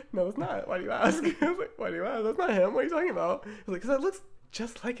 "No, it's not. Why do you ask?" I was like, "Why do you ask? That's not him. What are you talking about?" He was like, "Because it looks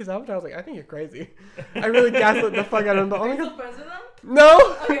just like his avatar." I was like, "I think you're crazy." I really gaslit the fuck out of him. But Are only you still 'cause- friends with him?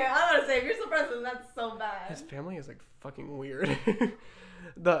 no. Okay, I don't want to say if you're still friends with him, that's so bad. His family is like fucking weird.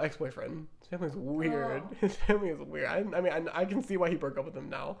 The ex-boyfriend. His family's weird. Oh. His family is weird. I mean, I can see why he broke up with him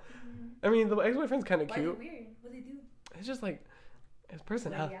now. I mean, the ex-boyfriend's kind of Why is cute. it weird? What did they do? It's just like his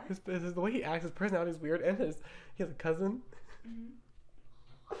personality. The way he The way he acts, his personality is weird, and he has a cousin.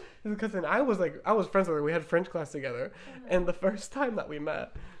 His cousin. I was friends with her. We had French class together, and the first time that we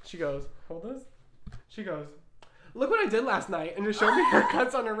met, she goes, "Hold this." She goes, "Look what I did last night," and just showed me her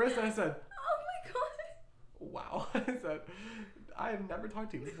cuts on her wrist. And I said, Oh my god. "Wow." I said, "I have never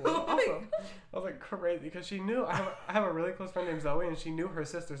talked to you before." Oh my Also, God. I was like crazy because she knew I have a really close friend named Zoe, and she knew her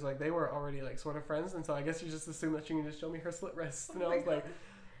sisters. Like they were already like sort of friends, and so I guess she just assumed that she could just show me her slit wrists, and Oh I my was like.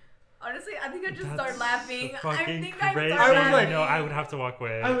 Honestly, I think I just That's start laughing. so I fucking think I crazy. start I was laughing. like- no, I would have to walk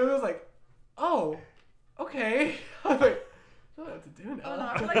away. I was like, oh, okay. I was like, I don't know what to do now. Oh no,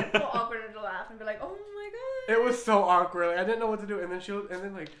 I feel like it's so awkward to laugh and be like, oh my god. It was so awkward. Like, I didn't know what to do. And then she was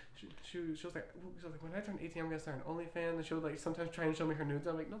like, when I turn 18, I'm gonna start an OnlyFans. And she would like sometimes try and show me her nudes.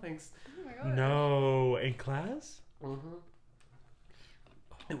 I'm like, no thanks. Oh my god. No, in class? Mm-hmm.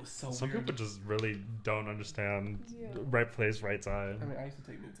 It was so Some weird. people just really don't understand Yeah. right place, right time. I mean, I used to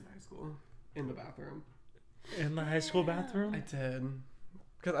take nudes in high school, in the bathroom. In the high school Yeah. bathroom? I did,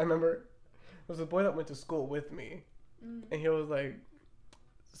 because I remember there was a boy that went to school with me, and he was like,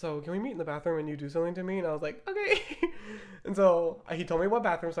 "So can we meet in the bathroom and you do something to me?" And I was like, "Okay." And so he told me what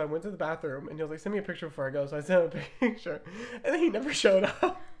bathroom, so I went to the bathroom, and he was like, "Send me a picture before I go." So I sent him a picture, and then he never showed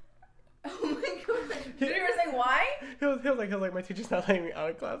up. Oh my god. Did you ever say why? He was like, "My teacher's not letting me out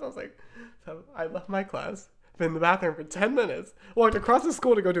of class." I was like, so I left my class, been in the bathroom for 10 minutes, walked across the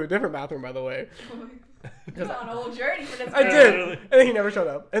school to go to a different bathroom, by the way. Oh my You went on a whole journey for this. I man. did, Literally. and then he never showed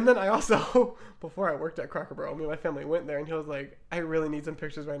up. And then I also, before I worked at Cracker Barrel, me and my family went there, and he was like, "I really need some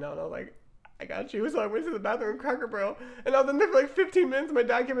pictures right now." And I was like, "I got you." So I went to the bathroom at Cracker Barrel, and I was in there for like 15 minutes. My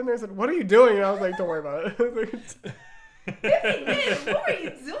dad came in there and said, "What are you doing?" And I was like, "Don't worry about it." I was like, 15 minutes. What were you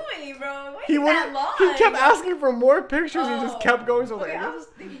doing, bro? Why he you that wouldn't. long? He kept asking for more pictures. He just kept going. So I was okay, like, I was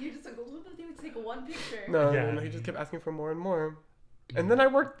thinking you just took a little bit to take one picture. no, Yeah. no, he just kept asking for more and more. And then I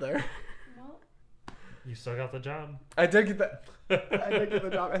worked there. Well, You still got the job. I did get that. I did get the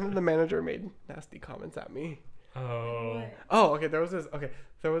job, and then the manager made nasty comments at me. Oh. what? Oh, okay. There was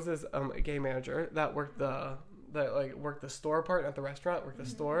this gay manager that worked the store part at the restaurant, worked the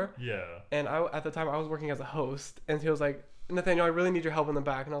store, Yeah. and at the time I was working as a host, and he was like, "Nathaniel, I really need your help in the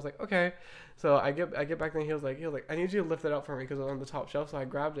back," and I was like, "Okay." So I get back there, and he was like, "I need you to lift it up for me because it was on the top shelf." So I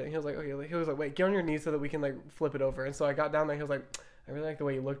grabbed it, and he was like, "Okay." He was like, "Wait, get on your knees so that we can like flip it over." And so I got down there. He was like, "I really like the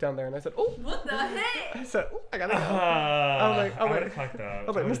way you look down there," and I said, "Oh." What the heck? I said, "Oh, I gotta go." I was like- would have clocked out. I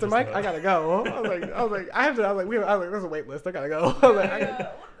was like, "Mr. Mike, I gotta go." I was like, "I have to." I was like, "There's a wait list. I gotta go." I was like, I gotta... Yeah,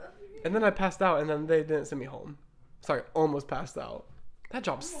 what the- And then I passed out, and then they didn't send me home. Sorry, almost passed out. That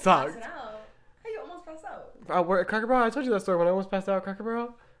job Almost sucked. passed out. How you almost passed out? I work at Cracker Barrel. I told you that story when I almost passed out at Cracker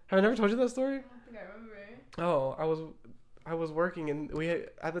Barrel. Have I never told you that story? I don't think I remember. Oh, I was working, and we had,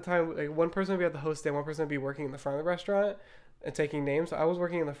 at the time, like, one person would be at the host stand, one person would be working in the front of the restaurant and taking names. So I was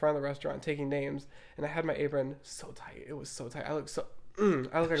working in the front of the restaurant taking names, and I had my apron so tight. It was so tight. I looked so.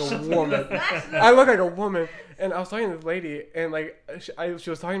 I look like a woman. I look like a woman. And I was talking to this lady, and like she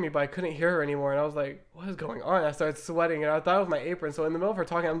was talking to me, but I couldn't hear her anymore. And I was like, "What is going on?" I started sweating, and I thought it was my apron. So in the middle of her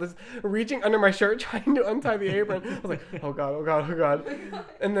talking, I'm just reaching under my shirt trying to untie the apron. I was like, "Oh god, oh god, oh god!"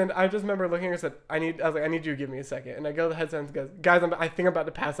 And then I just remember looking at her and said, I was like, "I need you to give me a second." And I go to the headset and goes, "Guys, I think I'm about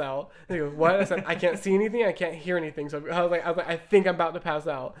to pass out." And he goes, "What?" I said, "I can't see anything. I can't hear anything." So I was like, "I think I'm about to pass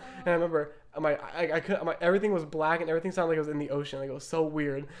out." And I remember. Everything was black and everything sounded like it was in the ocean. Like it was so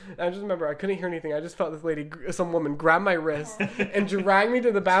weird. And I just remember I couldn't hear anything. I just felt this lady, some woman, grab my wrist and drag me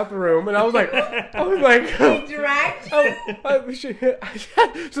to the bathroom. And I was like, He dragged you? she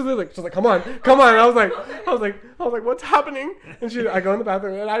was like, come on. And I was like, what's happening? And I go in the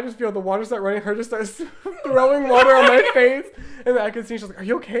bathroom and I just feel the water start running. Her just starts throwing water on my face, and I could see she was like, "Are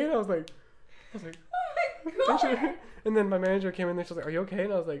you okay?" And I was like, Oh my god. and then my manager came in there. She was like, "Are you okay?"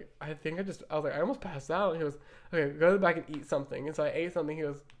 And I was like, I was like, "I almost passed out." And he goes, "Okay, go to the back and eat something." And so I ate something. He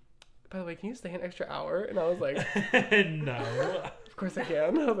goes, "By the way, can you stay an extra hour?" And I was like, No. "Of course I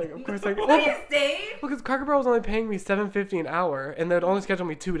can." I was like, "Of course I can." Why you stayed? Because Cracker Barrel was only paying me $7.50 an hour, and they'd only schedule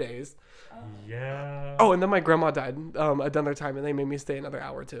me 2 days. Yeah. Oh, and then my grandma died another time, and they made me stay another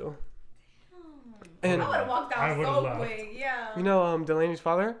hour too. And I would have walked I out would've so left. quick. Yeah. you know, Delaney's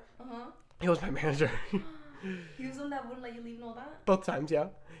father, Uh-huh. he was my manager. He was the one that wouldn't let you leave and all that? Both times, yeah.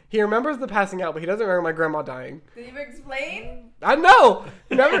 He remembers the passing out, but he doesn't remember my grandma dying. Did he ever explain? I know.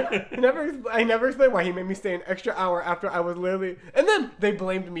 I never explained why he made me stay an extra hour after I was literally. And then they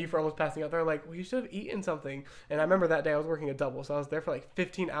blamed me for almost passing out. They're like, "Well, you should have eaten something." And I remember that day I was working a double, so I was there for like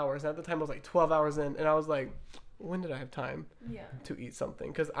 15 hours. And at the time, I was like 12 hours in, and I was like, "When did I have time Yeah. to eat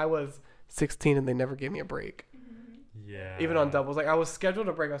something?" Because I was 16 and they never gave me a break, Yeah. even on doubles. Like I was scheduled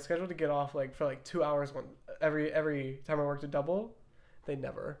to break. I was scheduled to get off like for like 2 hours every time I worked a double. They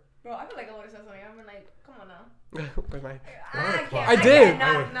never. Bro, I feel like I would have said something. I'm like, come on now. Where's my? I can't. I did.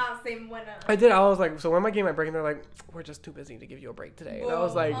 Not say when. I did. I was like, so when am I getting my break? And they're like, "We're just too busy to give you a break today." And I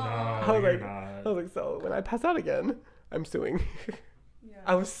was like, No, I was you're like, not. I was like, so when I pass out again, I'm suing. Yeah.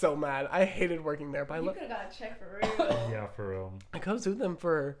 I was so mad. I hated working there, but You could have got a check for real. Yeah, for real. I could have sued them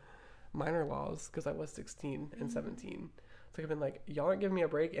for minor laws because I was 16 and 17. So I've been like, y'all aren't giving me a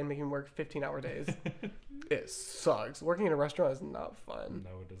break and making me work 15-hour days. It sucks. Working in a restaurant is not fun.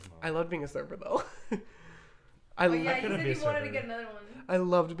 No, it is not. I loved being a server though. Oh yeah, you couldn't said be a you wanted to server. get another one. I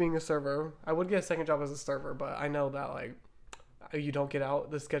loved being a server. I would get a second job as a server, but I know that like you don't get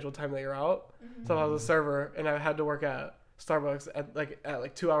out the scheduled time that you're out. So if I was a server and I had to work at Starbucks at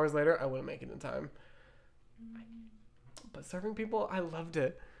like 2 hours later, I wouldn't make it in time. But serving people, I loved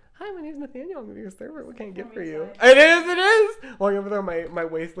it. Hi, my name's Nathaniel. I'm gonna be a server. What can I get for you? Performing It is. Walking over there, my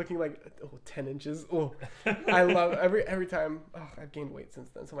waist looking like 10 inches. Oh, I love every time. Oh, I've gained weight since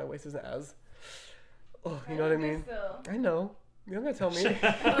then, so my waist isn't as. Oh, you know what I mean? Still. I know. You don't gotta tell me.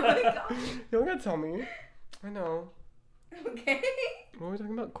 Oh my god. You don't gotta tell me. I know. Okay. What are we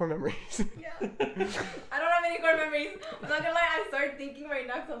talking about? Core memories. Yeah. I don't have any core memories. I'm not gonna lie. I started thinking right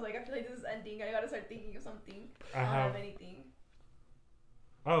now because I was like, I feel like this is ending. I gotta start thinking of something. I don't have anything.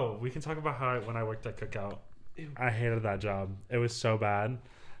 Oh, we can talk about when I worked at Cookout. Ew. I hated that job. It was so bad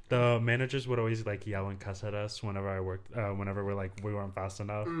The managers would always like yell and cuss at us whenever I worked. Whenever we weren't fast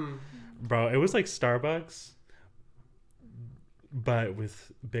enough, bro. It was like Starbucks, but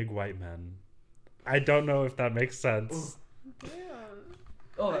with big white men. I don't know if that makes sense. Damn.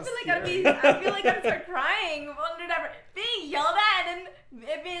 Oh, I that's feel like I'd start crying under that being yelled at, and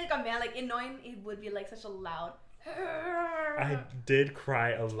it being like a man, like annoying. It would be like such a loud. I did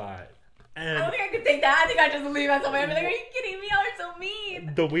cry a lot. I And don't think I could take that. I think I'd just leave at somewhere. I'd be like, "Are you kidding me? Y'all are so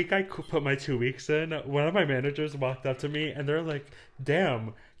mean." the week I put my 2 weeks in, one of my managers walked up to me and they're like,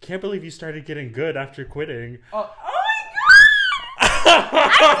 "Damn, can't believe you started getting good after quitting." Oh my god!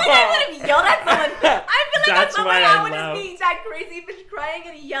 I feel like I would have yelled at someone. I feel like That's at someone why I I would just laughed. be that crazy bitch crying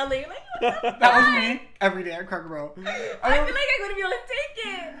and yelling. Like, what the That was fuck? me every day at Cracker Barrel. I feel like I wouldn't be able to take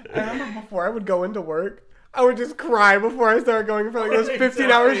it. I remember before I would go into work, I would just cry before I started going for like those Exactly.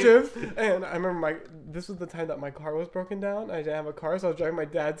 15-hour shifts. And I remember this was the time that my car was broken down. I didn't have a car, so I was driving my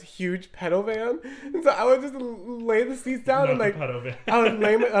dad's huge pedal van. And so I would just lay the seats down and like I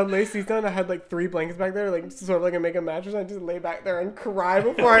would lay seats down. I had like 3 blankets back there, like sort of like a make a mattress. I just lay back there and cry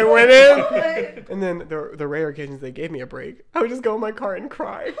before I went in. And then the rare occasions they gave me a break, I would just go in my car and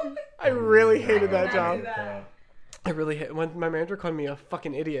cry. I really hated that job. I really hate when my manager called me a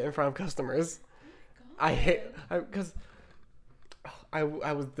fucking idiot in front of customers. Because I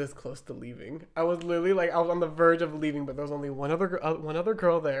was this close to leaving. I was literally like I was on the verge of leaving, but there was only one other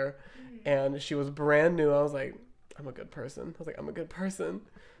girl there, and she was brand new. I was like, I'm a good person. I'm a good person.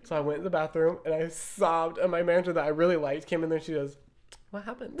 So I went in the bathroom and I sobbed. And my manager that I really liked came in there. And she goes, "What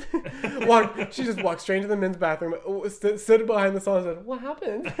happened?" She just walked straight into the men's bathroom, stood behind the stall and said, "What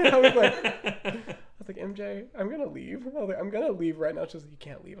happened?" I was like, "MJ, I'm gonna leave." I was like, "I'm gonna leave right now." She was like, "You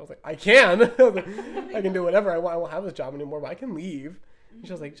can't leave." I was like, "I can." I was like, "I can do whatever I want. I won't have this job anymore, but I can leave." And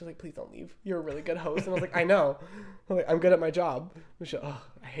she was like, "Please don't leave. You're a really good host." And I was like, "I know." I was like, "I'm good at my job." And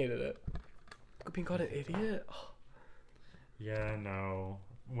I hated it. Being called an idiot. Oh. Yeah, no.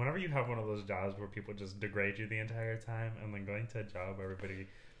 Whenever you have one of those jobs where people just degrade you the entire time, and then going to a job where everybody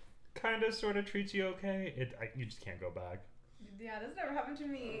kind of sort of treats you okay, you just can't go back. Yeah, this never happened to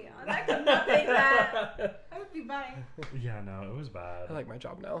me. I could not take that. I would be buying. Yeah, no, it was bad. I like my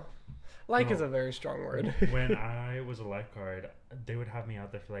job now. Is a very strong word. When I was a lifeguard, they would have me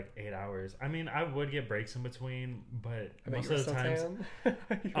out there for like 8 hours. I mean, I would get breaks in between, but most of the times...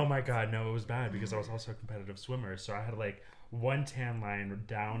 Oh my god, no, it was bad because I was also a competitive swimmer. So I had like one tan line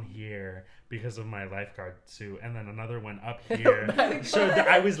down here because of my lifeguard suit, and then another one up here. So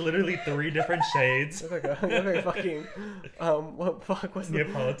I was literally 3 different shades. Look like a fucking what fuck was the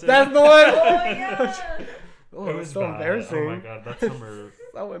Neapolitan. That's the one. Oh yeah. Oh, It it was was so bad. embarrassing. Oh my god, that summer.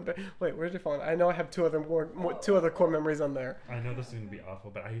 Wait, where's your phone? I know I have 2 other core memories on there. I know this is gonna be awful,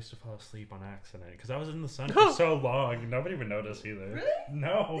 but I used to fall asleep on accident because I was in the sun for so long. Nobody would notice either. Really?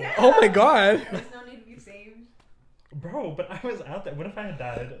 No. Yeah. Oh my god. There's no need to be saved. Bro, but I was out there. What if I had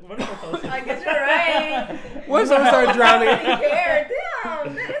died? What if I fell asleep? I guess you're right. What if someone started I drowning? don't care.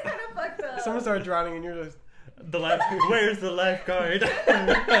 Damn, that is kind of fucked up. Someone started drowning and you're just Where's the lifeguard?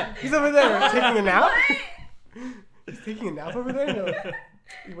 he's over there taking a nap. What? He's taking a nap over there. And you're like,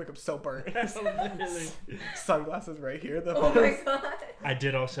 you wake up so burnt. Literally. Sunglasses right here. The Oh my god. I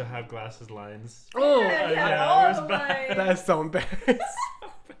did also have glasses lines. Oh, yeah, all it was the bad. lines. that is so embarrassing.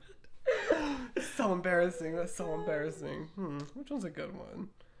 So embarrassing. That's so embarrassing. Which one's a good one?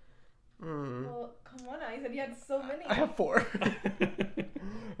 Well, come on now. You said you had so many. I have 4.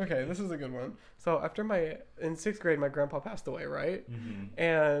 Okay, this is a good one. So after in 6th grade, my grandpa passed away, right? Mm-hmm.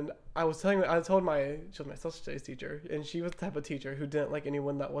 And she was my social studies teacher, and she was the type of teacher who didn't like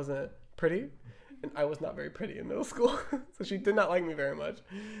anyone that wasn't pretty. And I was not very pretty in middle school, so she did not like me very much.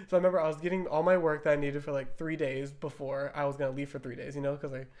 So I remember I was getting all my work that I needed for like 3 days before I was gonna leave for 3 days,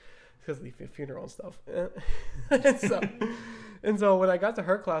 because of the funeral and stuff. and so when I got to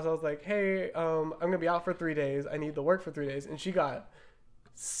her class, I was like, "Hey, I'm gonna be out for 3 days. I need the work for 3 days." And she got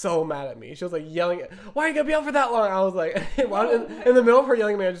so mad at me. She was like yelling, "Why are you gonna be out for that long?" I was like, in the middle of her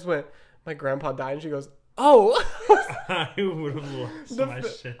yelling at me, I just went, "My grandpa died," and she goes, "Oh." I would have lost my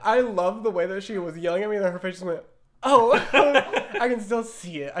shit. I love the way that she was yelling at me, and her face just went, "Oh." I can still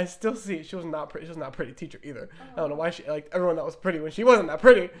see it. I still see it. She was not pretty. She was not a pretty teacher either. I don't know why she liked everyone that was pretty when she wasn't that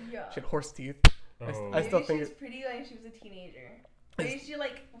pretty. Yeah. She had horse teeth. Oh. I still Maybe think she was pretty when she was a teenager. Maybe she was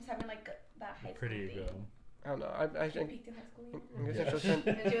having that high school Pretty thing. girl. I don't know. She peaked in high school. I'm guessing she was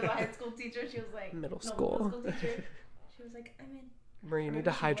When she was a high school teacher, she was like Middle no, school. Middle school teacher. She was like, "I'm in." Marie, you Or need to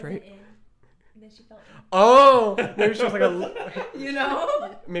maybe she hydrate. wasn't in, and then she felt in. Oh, maybe she was like You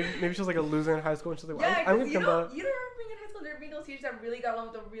know? maybe she was like a loser in high school, and she's like, well, Yeah, I'm because gonna come back. you don't remember being in high school, there being those teachers that really got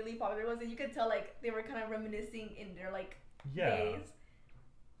along with the really popular ones, and you could tell they were kind of reminiscing in their Yeah. days.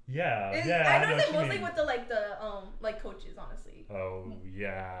 Yeah, I know noticed what it you mostly mean. with the coaches, honestly. Oh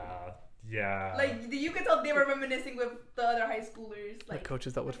yeah. Like you could tell they were reminiscing with the other high schoolers. The Like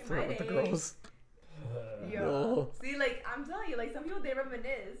coaches that would back in flirt my with the day. girls. Yeah. Oh. See, like I'm telling you, like some people they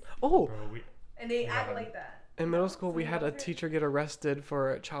reminisce Oh, Bro, and they act Yeah. like that. in middle school we had a teacher get arrested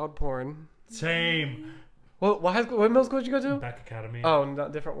for child porn. same. What high school? What middle school did you go to? Back Academy. Oh,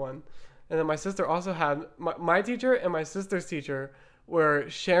 not different one. And then my sister also had my teacher and my sister's teacher were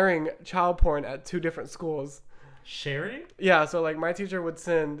sharing child porn at 2 different schools. Sharing? Yeah, so like my teacher would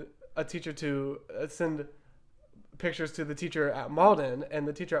send send pictures to the teacher at Malden, and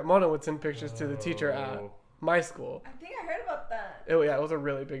the teacher at Malden would send pictures to the teacher at Oh. my school. I think I heard about that. It was a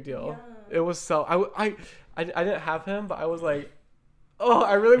really big deal. Yeah. It was so I didn't have him, but I was like, oh,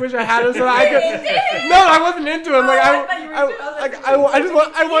 I really wish I had him so that I could. No, I wasn't into him. Like I thought you were into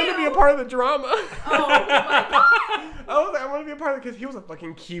it. I wanted to be a part of the drama. Oh my god. I wanted to be a part of it because he was a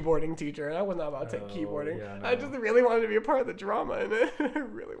fucking keyboarding teacher, and I was not about to take keyboarding. yeah, I no. just really wanted to be a part of the drama in it. I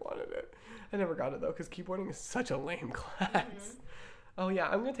really wanted it. I never got it though because keyboarding is such a lame class. Oh yeah,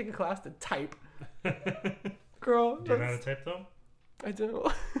 I'm gonna take a class to type, girl. Do you know how to type though? I do. I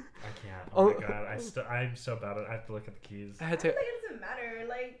can't. Oh my god, I'm so bad at it. I have to look at the keys. I had I to. feel like it doesn't matter.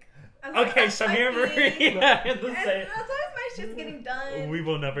 Like as long Okay, as so I'm here typing, we're as long as my shit's getting done. We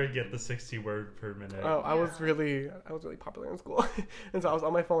will never get the 60 word per minute. Oh, I was really popular in school, and so I was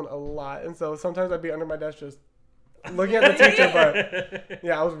on my phone a lot, and so sometimes I'd be under my desk just looking at the teacher. But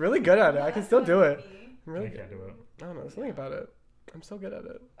yeah, I was really good at it. I can still do it. I'm really I good. can't do it. I don't know. There's something about it. I'm so good at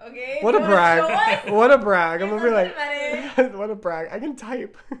it. Okay. What a you wanna show brag! us? What a brag! I'm It gonna be like, doesn't matter. what a brag! I can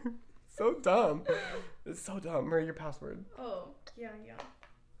type. So dumb. It's so dumb. Marie, your password. Oh, yeah.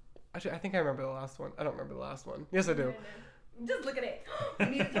 Actually, I think I remember the last one. I don't remember the last one. Yes, I do. Just look at it. We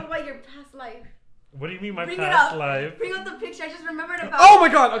need to talk about your past life. What do you mean my Bring it past up. life? Bring up the picture. I just remembered about. Oh my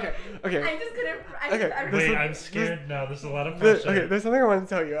god. Okay. Okay. I just couldn't. Okay, I this Wait, is- I'm scared now. There's a lot of The- pressure. okay, there's something I wanted to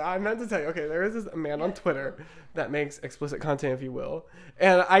tell you. I meant to tell you. Okay, there is this man on Twitter that makes explicit content, if you will,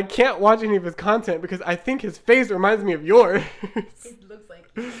 and I can't watch any of his content because I think his face reminds me of yours. It looks like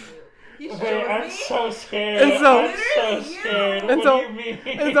you. He showed Wait, I'm me. so scared. And so- I'm so scared. And what so- do you mean?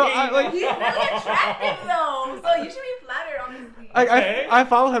 and so I, like- He's really attractive though, so you should be flattered, honestly. Okay. I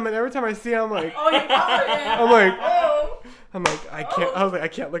follow him, and every time I see him, I'm like, Oh, you follow him. I'm like- oh, I can't. I was like, I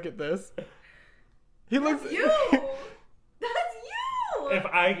can't look at this. He looks. that's you. That's you. If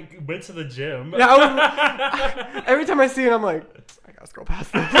I went to the gym. Yeah, every time I see it, I'm like, I gotta scroll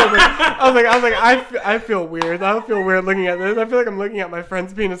past this. I feel weird. I feel weird looking at this. I feel like I'm looking at my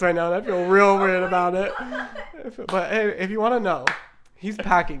friend's penis right now, and I feel real weird about it. But hey, if you want to know, he's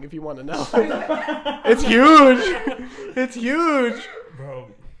packing. If you want to know, it's huge. It's huge. Bro.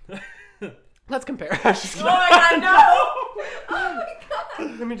 Let's compare. I'm just Oh my god, no. Oh my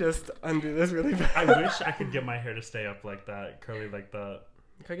god. Let me just undo this really fast. I wish I could get my hair to stay up like that, curly like that.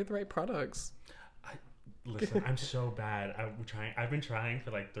 Gotta get the right products. Listen, I'm so bad. I've been trying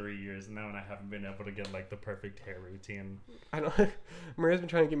for like 3 years now, and I haven't been able to get like the perfect hair routine. I don't. Maria's been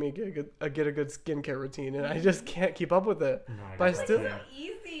trying to get me get a good skincare routine, and I just can't keep up with it. No, I But I don't It's still- like so that.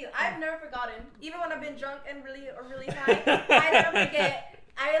 easy. I've never forgotten. Even when I've been drunk and really high, I never forget.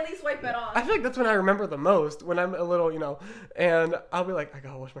 I at least wipe it off. I feel like that's when I remember the most, when I'm a little, and I'll be like, I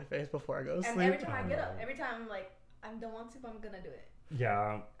gotta wash my face before I go to And sleep. every time I get up, every time I'm like, I don't want to, but I'm gonna do it.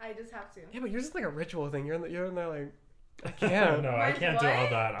 Yeah. I just have to. Yeah, but yours is like a ritual thing. You're in there like, I can't. No, I Mine's can't do all what?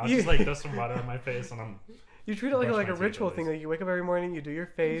 that. I'll You- just like dust some water on my face, and I'm. You treat it like Brush a my teeth ritual at thing. least. Like you wake up every morning, you do your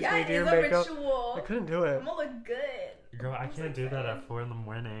face, Yeah, you it do is your a makeup. ritual. I couldn't do it. I'm gonna look good. Girl, I can't do that at 4 a.m.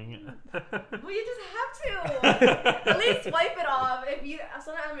 Well, you just have to. At least wipe it off. If you,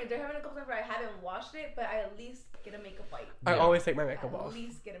 sometimes there have been a couple times where I haven't washed it, but I at least get a makeup wipe. I Yeah. always take my makeup At off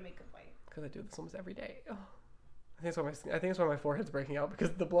least get a makeup wipe. because I do this almost every day. Oh. I think it's why my forehead's breaking out because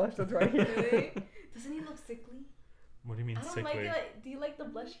of the blush that's right here. Really? Doesn't he look sickly? What do you mean I don't sickly? like it. Do you like the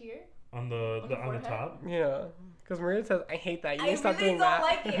blush here? On the the on the forehead? top? Yeah, because Maria says I hate that. You I need to stop really doing don't that.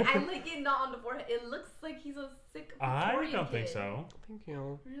 like it. I like it not on the forehead. It looks like he's a sick I Victorian don't think kid. so. Thank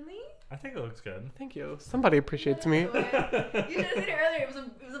you. Really? I think it looks good. Thank you. Somebody appreciates me. You should have seen it earlier. It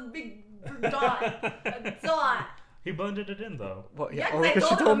was a big dot. A dot. He blended it in though. Well, Yeah, yeah, 'cause only I because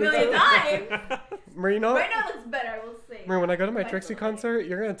she told him told a me million to. times. Maria, you know Right now it looks better, I will say. Maria, when I go to my I Trixie feel like- concert,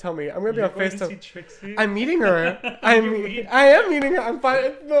 you're gonna tell me. I'm gonna be You're on going to see FaceTime. Trixie? I'm meeting her. You're meeting- I am meeting her. I'm fine.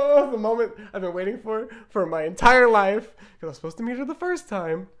 It's the moment I've been waiting for my entire life because I was supposed to meet her the first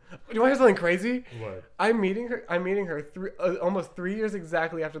time. Do you want to hear something crazy? What? I'm meeting her almost 3 years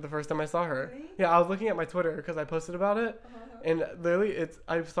exactly after the first time I saw her. Really? Yeah, I was looking at my Twitter because I posted about it, and literally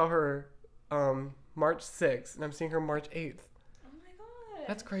I saw her March 6th, and I'm seeing her March 8th. Oh my god.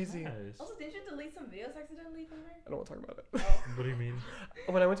 That's crazy. Nice. Also, didn't you delete some videos accidentally from her? I don't want to talk about it. Oh. What do you mean?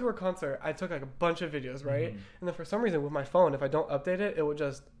 When I went to her concert, I took like a bunch of videos, right? Mhm. And then for some reason with my phone, if I don't update it, it will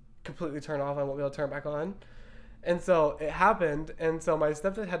just completely turn off. I won't be able to turn it back on. And so it happened, and so my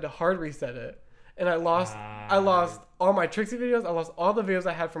stepdad had to hard reset it. And I lost all my Trixie videos. I lost all the videos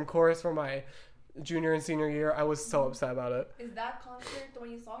I had from chorus from my junior and senior year. I was so upset about it. Is that concert the one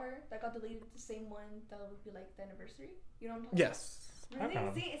you saw her that got deleted the same one that would be like the anniversary? You know what I'm talking Yes. about? Okay.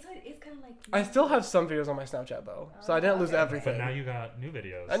 Really? See, it's kind of like. I still have some videos on my Snapchat though, so I didn't lose Okay. everything. But now you got new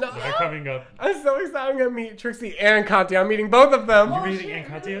videos. I know. that are coming up. I'm so excited. I'm gonna meet Trixie and Katya. I'm meeting both of them. Oh, You meeting shit, Aunt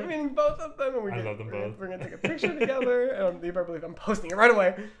I'm Katya? meeting both of them, and I love them both. We're gonna take a picture together, and you better believe I'm posting it right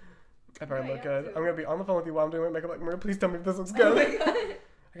away. I better Yeah, look you good. have to. I'm gonna be on the phone with you while I'm doing my makeup. Like, Maria, please tell me if this looks Oh my good. God.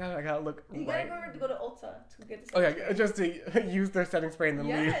 I gotta look You right. gotta remember to go to Ulta to get this. Okay, just to use their setting spray and then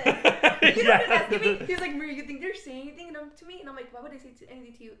leave. Yes. You know what Yeah. he's asking me? He's like, Maria, you think they're saying anything to me? And I'm like, why would they say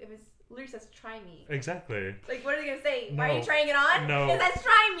anything to you if it's literally says try me? Exactly. Like, what are they gonna say? Why are No. you trying it on? No. It says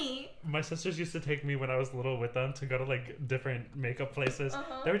try me. My sisters used to take me when I was little with them to go to like different makeup places.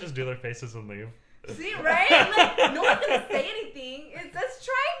 Uh-huh. They would just do their faces and leave. See, right? Like, no one's gonna say anything. It says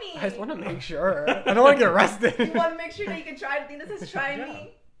try me. I just want to make sure. I don't want to get arrested. You want to make sure that you can try the thing that says try Yeah.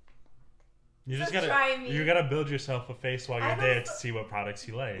 me. You just So gotta try me. you gotta build yourself a face while I you're know there to so- see what products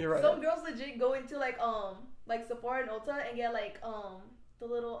you like. You're right. Some girls legit go into like Sephora and Ulta and get like the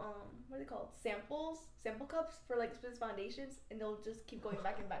little what are they called, sample cups for like specific foundations, and they'll just keep going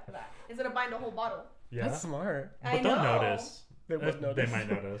back and back for that instead of buying the whole bottle. Yeah. That's smart. But I they'll know. notice. They would notice. They might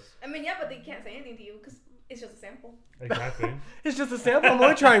notice. I mean, yeah, but they can't say anything to you because it's just a sample. Exactly. It's just a sample. I'm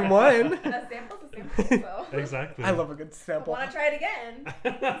only trying one. A sample's a sample, so. Exactly. I love a good sample. Want to try it again?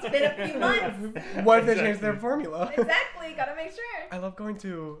 It's been a few months. What if they change Exactly. their formula? Exactly, gotta make sure. I love going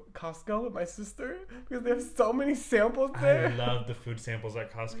to Costco with my sister because they have so many samples I there. love the food samples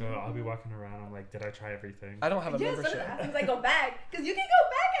at Costco. I'll be walking around. I'm like, did I try everything? I don't have a Yes, membership. as soon as I go back, because you can go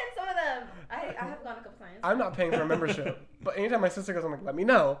back in some of them. I have gone a couple times. I'm not paying for a membership, but anytime my sister goes, I'm like, let me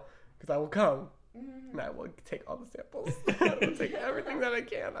know because I will come Mhm. and I will take all the samples. I will take everything that I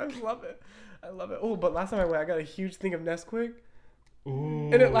can. I love it. I love it. Oh, but last time I went, I got a huge thing of Nesquik, Ooh.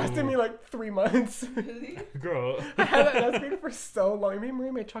 and it lasted me like 3 months. Really? Girl. I had that Nesquik for so long. Me and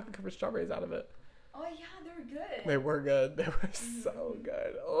Marie made chocolate covered strawberries out of it. Oh yeah, they were good. They were good. They were so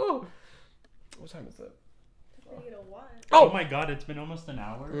good. Oh, what time is it? That's what you want. Oh my god, it's been almost an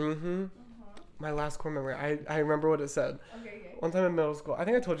hour. Mm-hmm. Uh-huh. My last core memory. I remember what it said. Okay. One time in middle school, I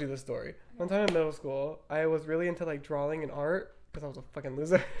think I told you this story. One time in middle school, I was really into like drawing and art because I was a fucking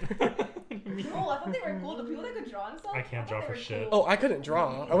loser. No, I thought they were cool. The people that could draw and stuff. I can't draw thought for they were shit. Oh, I couldn't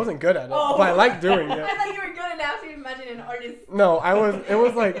draw. I wasn't good at it, Oh. but I liked doing it. I thought you were good enough to imagine an artist. No, I was. It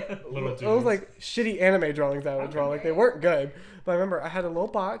was like Little it was dudes. like shitty anime drawings I would draw. Like they weren't good. But I remember I had a little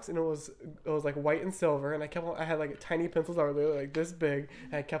box and it was like white and silver, and I had like tiny pencils that were literally like this big,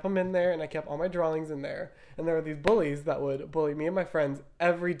 and I kept them in there, and I kept all my drawings in there. And there were these bullies that would bully me and my friends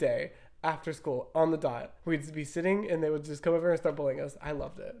every day after school on the dot. We'd be sitting and they would just come over and start bullying us. I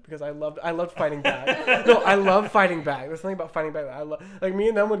loved it because I loved fighting back. No, I love fighting back. There's something about fighting back that I love. Like me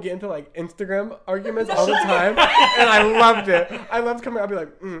and them would get into like Instagram arguments all the time, and I loved it. I loved coming. I'd be like,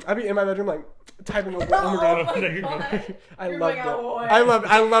 I'd be in my bedroom like typing away. Oh my god. Oh my There you go. god. I You're loved going out war. it.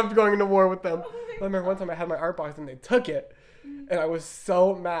 I loved going into war with them. Oh my I remember one time I had my art box and they took it, and I was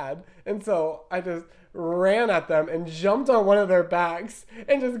so mad, and so I just ran at them and jumped on one of their backs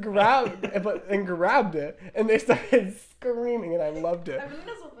and just grabbed it, and they started screaming, and I loved it. I really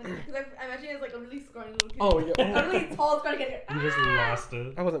that's so funny because I imagine it's like a really scrawny little kid. Oh yeah. A really tall, scrawny kid. You just lost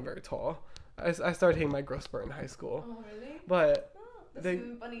it. I wasn't very tall. I started hitting my growth spurt in high school, Oh really? but Oh, that's They-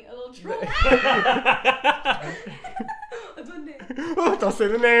 really funny. A little troll. A duende. oh, don't say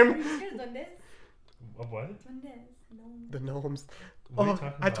the Are name. you scared of duendes? What? Duendes. No. The gnomes. What are you Oh,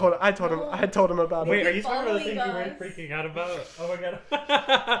 talking I about? told him about Wait, it. are you talking about the thing Following you were us. freaking out about? Oh my god.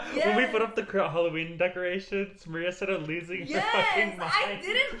 When we Yes. put up the Halloween decorations, Maria started losing her Yes, fucking mind. I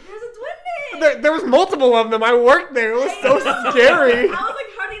didn't. There's a duende. There was multiple of them. I worked there. It was so scary. I was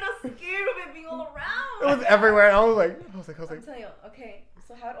like hardly not scared of it being all It around. was everywhere. And I was like, I'm telling you, okay,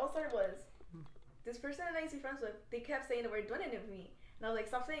 so how it all started was this person that I used to be friends with, they kept saying the word duende to me. And I was like,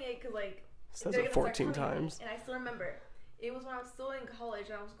 stop saying it because, like, says they're it gonna start 14 coming at me. times. And I still remember, it was when I was still in college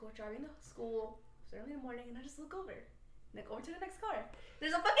and I was driving to school, it was early in the morning, and I just look over. Like, over to the next car.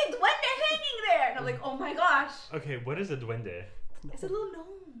 There's a fucking duende hanging there! And I'm like, oh my gosh. Okay, what is a duende? It's a little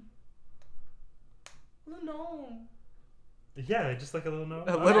gnome. Little gnome. Yeah, just like a little gnome.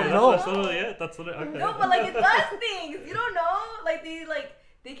 A little Okay, gnome. That's literally it. That's literally okay. No, but like it does things. You don't know? Like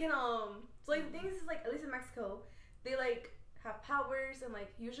they can so like the thing is like at least in Mexico, they like have powers and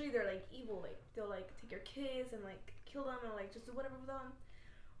like usually they're like evil, like they'll like take your kids and like kill them and like just do whatever with them,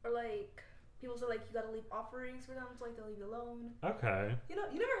 or like people say like you gotta leave offerings for them so like they'll leave you alone. Okay. You know,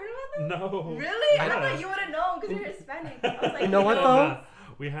 you never heard about that? No. Really? I Yeah. thought you would have known because you're Hispanic. I was like, You know what, No, though? no.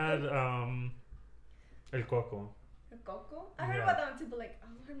 We had El Coco. Coco? I heard Yeah. about that one too, but like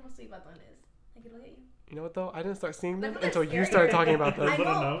I heard mostly about duendes. Like it'll hit you. You know what though? I didn't start seeing them That's until you scary. started talking about them. I Is that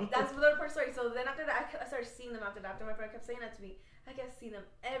a know. no? That's the first story. So then after that, I started seeing them after that. After my friend kept saying that to me, I kept seeing them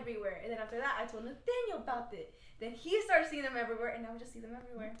everywhere. And then after that, I told Nathaniel about it. Then he started seeing them everywhere, and now we just see them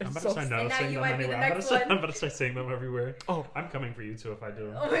everywhere. I'm It's about to so start sad. And now noticing you them might be the anywhere. next one. I'm about to start seeing them everywhere. Oh. I'm coming for you too if I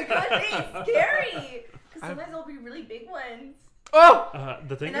do. Oh my gosh, it's scary. Because I've- sometimes they'll be really big ones. Oh!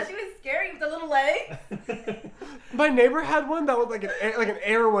 The thing And that's is, even scary with the little legs. My neighbor had one that was like an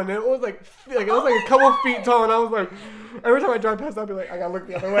air one. And it was like it was like a couple feet tall, and I was like, every time I drive past, I'd be like, I gotta look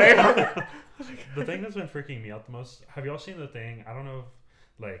the other way. the thing that's been freaking me out the most. Have y'all seen the thing? I don't know if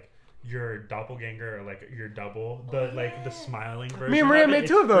like your doppelganger or like your double, the like the smiling version. Me and Maria of it, made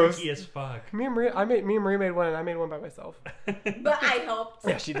it's two of those. Freaky as fuck. me and Maria made one, and I made one by myself. But I helped.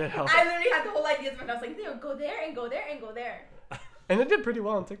 Yeah, she did help, I literally had the whole idea, but I was like, Theo, go there and go there and go there. and it did pretty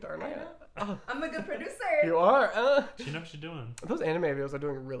well on TikTok. I Right? know. Oh, I'm a good producer. you are. She knows what she's doing. Those anime videos are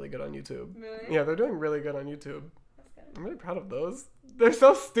doing really good on YouTube. Really? Yeah, they're doing really good on YouTube. That's good. I'm really proud of those. They're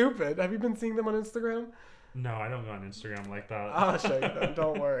so stupid. Have you been seeing them on Instagram? No, I don't go on Instagram like that. I'll show you them.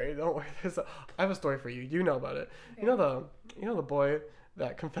 Don't worry. Don't worry. I have a story for you. You know about it. Okay. You know the boy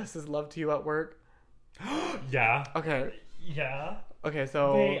that confesses love to you at work? Yeah. Okay. Yeah. Okay,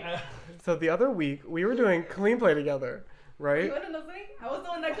 so Wait, so the other week we were doing clean play together, You right? wanna know something? I was the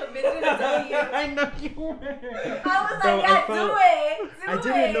one that convinced him to tell you. I know you were. I was Bro, like, I yeah, felt- do it. Do I it.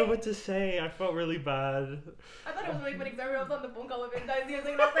 didn't know what to say. I felt really bad. I thought it was really funny because I was on the phone call with him guys. He was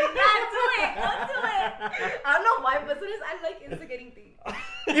like, I was like, yeah, do it. Don't do it. I don't know why, but sometimes I like instigating things.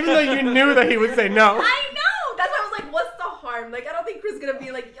 Even though you knew that he would say no. I know. That's why I was like, what's the harm? Like, I don't think Chris is gonna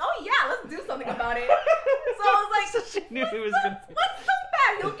be like, oh yeah, let's do something about it. So I was like, So she knew he was gonna. what's so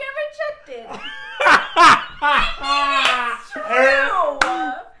bad? You'll get rejected. It's true.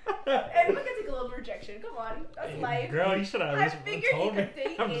 And we can take a little rejection. Come on, that's life. Girl, you should have I at least figured told you me. could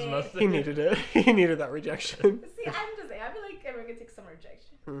take I'm just it. messing. He needed it. He needed that rejection. See, I'm just saying. I feel like everyone can take some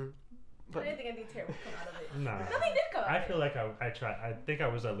rejection. Mm. I But didn't think anything terrible would come out of it. No. Nothing did come out I of feel it. like I tried. I think I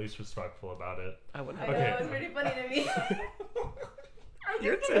was at least respectful about it. I wouldn't I have. know, Okay. it was pretty funny to me. I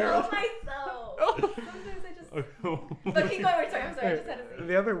You're just can't terrible. help myself. Sometimes I just... But Okay. keep going, I'm sorry, I just had to say.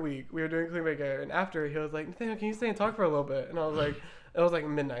 The other week we were doing clean play together, and after he was like, Nathaniel, can you stay and talk for a little bit? And I was like, it was like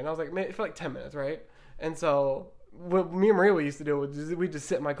midnight. And I was like, for like 10 minutes, right? And so what me and Maria used to do was we just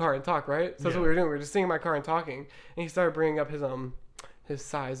sit in my car and talk, right? So that's what we were doing. We were just sitting in my car and talking, and he started bringing up his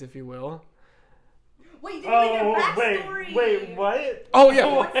size, if you will. Wait, you didn't make Oh a backstory. wait, what? Oh You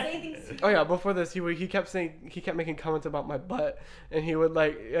yeah. weren't saying things to Oh yeah, before this, he kept making comments about my butt, and he would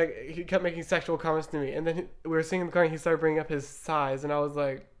like he kept making sexual comments to me, and then we were sitting in the car, and he started bringing up his size, and I was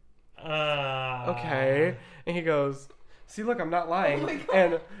like, okay, and he goes, see, look, I'm not lying, Oh my God.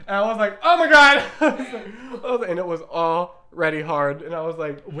 and I was like, oh my god, and it was already hard, and I was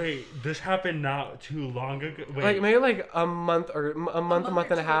like, Wait, this happened not too long ago. Wait, like maybe like a month and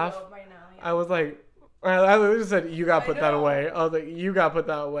a half. Right now, yeah. I was like. I literally just said, you gotta I put that know. away. I was like, you gotta put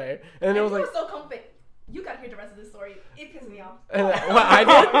that away. And it was like, so confident. You gotta hear the rest of the story. It pissed me off. and what I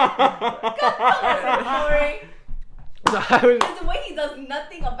did, Go ahead. I was, It's the way he does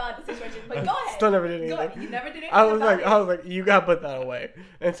nothing about the situation. But go ahead. Still never did Go anything. ahead. You never did it. I was like, you gotta put that away.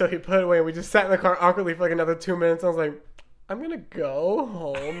 And so he put it away, and we just sat in the car awkwardly for like another 2 minutes. I was like, I'm gonna go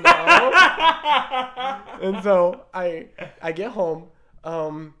home now. And so I get home.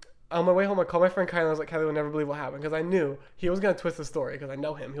 On my way home, I called my friend Kylie. I was like, Kylie will never believe what happened, because I knew he was gonna twist the story, because I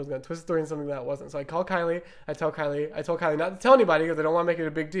know him. He was gonna twist the story into something that it wasn't. So I called Kylie. I told Kylie not to tell anybody, because I don't want to make it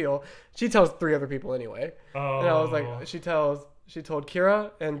a big deal. She tells 3 other people anyway. Oh. And I was like, she told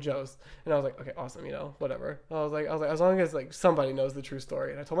Kira and Jost, and I was like, okay, awesome, whatever. I was like, as long as like somebody knows the true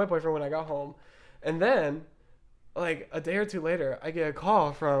story. And I told my boyfriend when I got home, and then like a day or two later, I get a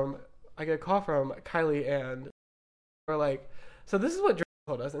call from Kylie, and we're like, so this is what Drake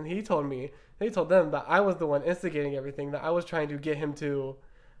told us, and he told them that I was the one instigating everything, that I was trying to get him to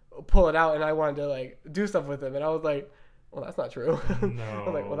pull it out, and I wanted to like do stuff with him, and I was like, well, that's not true. No. I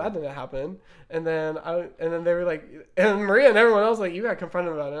was like, well, that didn't happen. And then they were like, and Maria and everyone else like, you got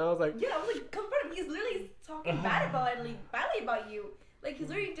confronted about it. And I was like, yeah, I was like, confront him. He's literally talking badly about you. Like, he's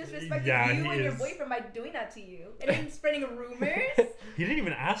literally disrespecting Yeah, you he and your is. boyfriend by doing that to you. And then spreading rumors. He didn't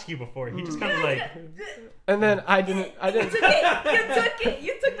even ask you before. He just kind of Yeah, like. and then I didn't. You took it.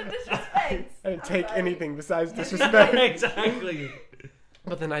 You took the disrespect. I didn't take sorry. anything besides disrespect. Exactly.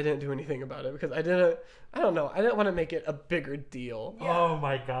 But then I didn't do anything about it because I don't know. I didn't want to make it a bigger deal. Yeah. Oh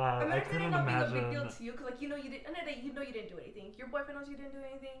my god, I Imagine it couldn't not being a imagine. big deal to you, because like you know you didn't. And then you know you didn't do anything. Your boyfriend knows you didn't do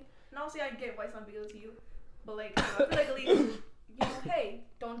anything. And obviously I get why it's not a big deal to you, but like I feel like at least you know, hey,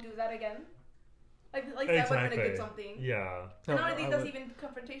 don't do that again. Like that would have been a good something. Yeah. And I No, don't think I that's would- even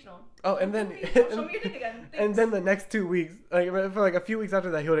confrontational. Oh, and then Don't show me your dick again. and then the next 2 weeks, like for like a few weeks after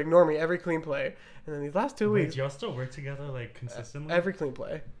that, he would ignore me every clean play. And then these last 2 Wait, weeks, do y'all still work together like consistently? every clean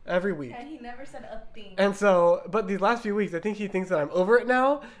play, every week. And he never said a thing. And so, but these last few weeks, I think he thinks that I'm over it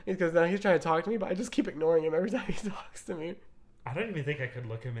now because now he's trying to talk to me, but I just keep ignoring him every time he talks to me. I don't even think I could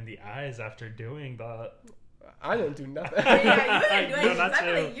look him in the eyes after doing that. I didn't do nothing. Yeah, you didn't do No, anything. not I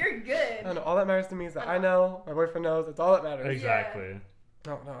feel you. like you're good. I don't know. All that matters to me is that I know, my boyfriend knows. That's all that matters. Exactly.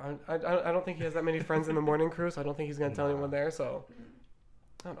 No, I don't think he has that many friends in the morning crew, so I don't think he's gonna tell No. anyone there. So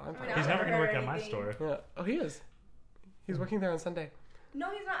I don't know. I'm I mean, fine. He's I never never gonna work heard at my anything. store. Yeah. Oh, he is. He's working there on Sunday. No,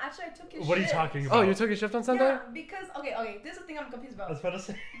 he's not. Actually, I took his What are you shift. talking about? Oh, you took a shift on Sunday? Yeah, because okay, this is the thing I'm confused I was about. about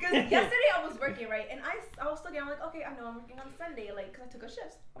to say. Because yesterday I was working, right, and I was still getting, I'm like, okay, I know I'm working on Sunday, like, because I took a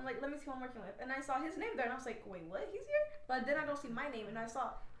shift. I'm like, let me see who I'm working with, and I saw his name there, and I was like, wait, what? He's here? But then I don't see my name, and I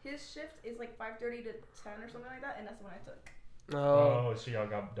saw his shift is like 5:30 to 10 or something like that, and that's when I took. Oh. Oh, so y'all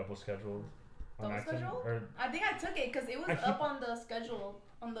got double scheduled on Double accident? schedule? Or I think I took it because it was I keep- up on the schedule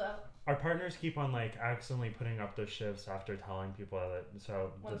on the our partners keep on like accidentally putting up their shifts after telling people that.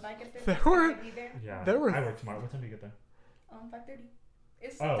 So when just, the bike gets There there. were- Be there. yeah, There were- I work tomorrow. What time do you get there? 5:30.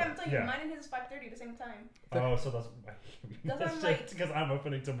 It's Oh, same time. I'm telling you, yeah. mine and his is 5:30 the same time. Oh, so that's That's why I'm like- because I'm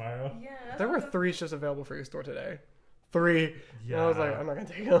opening tomorrow. Yeah. That's There what were I'm- 3 shifts available for your store today. 3. Yeah, And I was like, I'm not gonna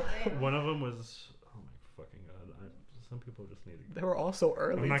take them. Damn. one of them was. Oh my fucking god! Some people just need to. They were all so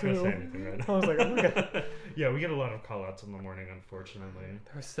early I'm not too. gonna say anything right now. I was like, I'm not gonna- Yeah, we get a lot of call outs in the morning, unfortunately.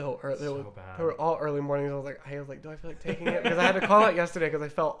 They were so early. They So were, bad. they were all early mornings. I was like, do I feel like taking it? Because I had to call out yesterday because I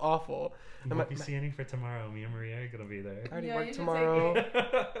felt awful. And We'll my- be scanning for tomorrow. Me and Maria are gonna be there. I already Yeah, work you should tomorrow. take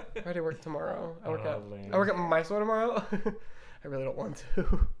I already work tomorrow. I work Oh, lame. at my store tomorrow. I really don't want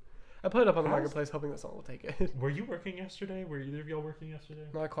to. I put it up on the How's- marketplace hoping that someone will take it. Were you working yesterday? Were either of y'all working yesterday?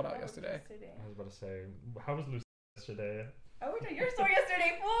 No, I called out That was yesterday. I was about to say, how was Lucy yesterday? I worked at your store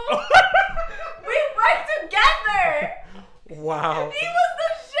yesterday, fool. We worked together. Wow. He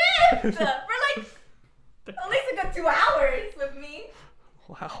was the shift for like at least a good 2 hours with me.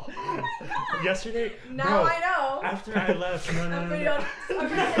 Wow. Yesterday, Now bro, I know. after I left, no, I'm no,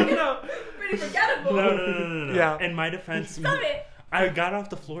 pretty, no, pretty forgettable. no. Yeah. In my defense, Stop it. I got off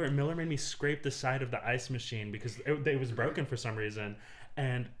the floor and Miller made me scrape the side of the ice machine because it was broken for some reason,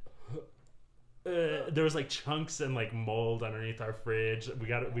 and there was like chunks and like mold underneath our fridge.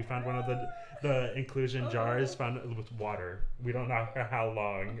 We found one of the inclusion jars found it with water. We don't know how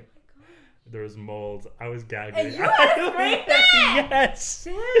long. There was mold. I was gagging. And you had to scrape that? Yes.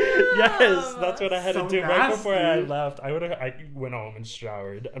 Damn. Yes, that's what I had So to do right before I nasty. left. I went home and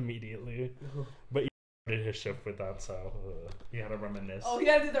showered immediately, but he did his shift with that, so he had to reminisce. Oh, you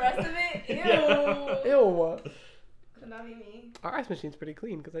gotta do the rest of it? Ew. Ew. Could not be me. Our ice machine's pretty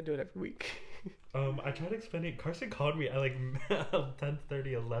clean because I do it every week. I tried explaining. Carson called me at like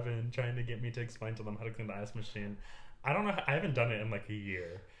 10:30, 11, trying to get me to explain to them how to clean the ice machine. I don't know. I haven't done it in like a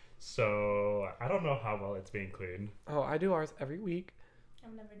year, so I don't know how well it's being cleaned. Oh, I do ours every week.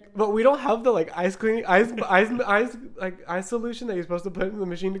 I've never done that. But we don't have the like ice cleaning ice solution that you're supposed to put in the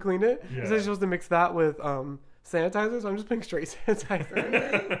machine to clean it. Yeah. So you're supposed to mix that with sanitizer. So I'm just putting straight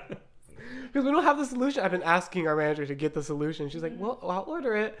sanitizer. Because we don't have the solution. I've been asking our manager to get the solution. She's like, "Well, I'll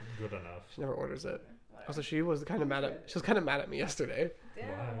order it." Good enough. She never orders it. Whatever. Also, she was kind of mad at me yesterday.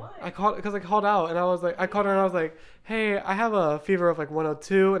 Damn, Why? why? I called out and I called her and I was like, "Hey, I have a fever of like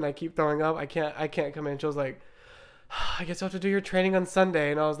 102 and I keep throwing up. I can't come in." She was like, "I guess you have to do your training on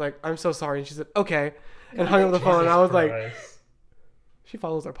Sunday." And I was like, "I'm so sorry." And she said, "Okay," and hung up the phone. And I was like, Christ. "She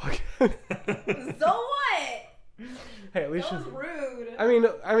follows our podcast." So what? Hey, at least That she's. was rude. I mean,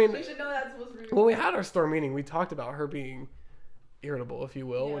 You should know that was rude. when we had our store meeting, we talked about her being irritable, if you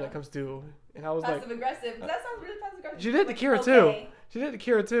will, when Yeah. it comes to. And I was like, Passive aggressive. That sounds really passive aggressive. she did to Like, Kira okay. too. She did to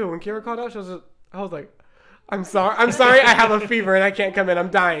Kira too. When Kira called out, I was like, I'm sorry, I have a fever and I can't come in.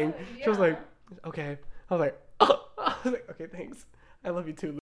 I'm dying. She was like, okay. I was like, okay, thanks. I love you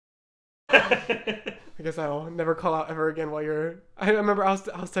too. I guess I'll never call out ever again while you're. I remember I was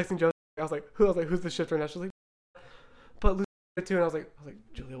texting Joe. I was like, who's the shifter? And she was like, but Lucy too. And I was like,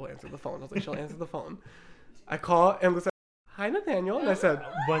 Julia will answer the phone. I was like, she'll answer the phone. I call and Lucy, hi Nathaniel, and I said,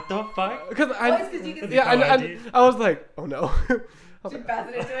 What the fuck? because Oh, it's 'cause you can see yeah, the and I was like, oh no. I was She like, passed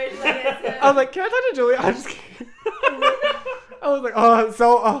it into it. She's like, yes, I was like, can I talk to Julia? I was like,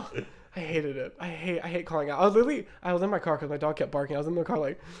 I hated it. I hate calling out. I was in my car because my dog kept barking. I was in the car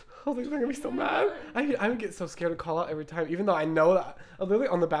like, oh, they're gonna be so mad. I would get so scared to call out every time, even though I know that I was literally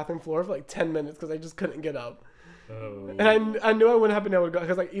on the bathroom floor for like 10 minutes because I just couldn't get up. Oh. And I knew I wouldn't have been able to go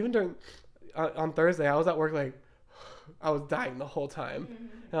because like even during on Thursday I was at work like I was dying the whole time,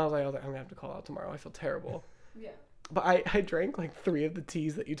 and I was like I'm gonna have to call out tomorrow. I feel terrible. Yeah. But I drank like 3 of the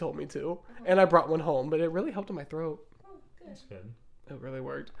teas that you told me to, and I brought one home, but it really helped in my throat. Oh, good. That's good. It really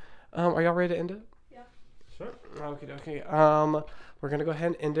worked. Are y'all ready to end it? Yeah. Sure. Okay. We're gonna go ahead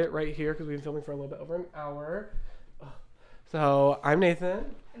and end it right here because we've been filming for a little bit over an hour. So I'm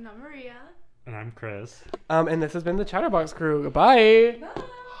Nathan. And I'm Maria. And I'm Chris. And this has been the Chatterbox Crew. Goodbye.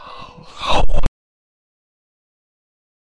 Bye.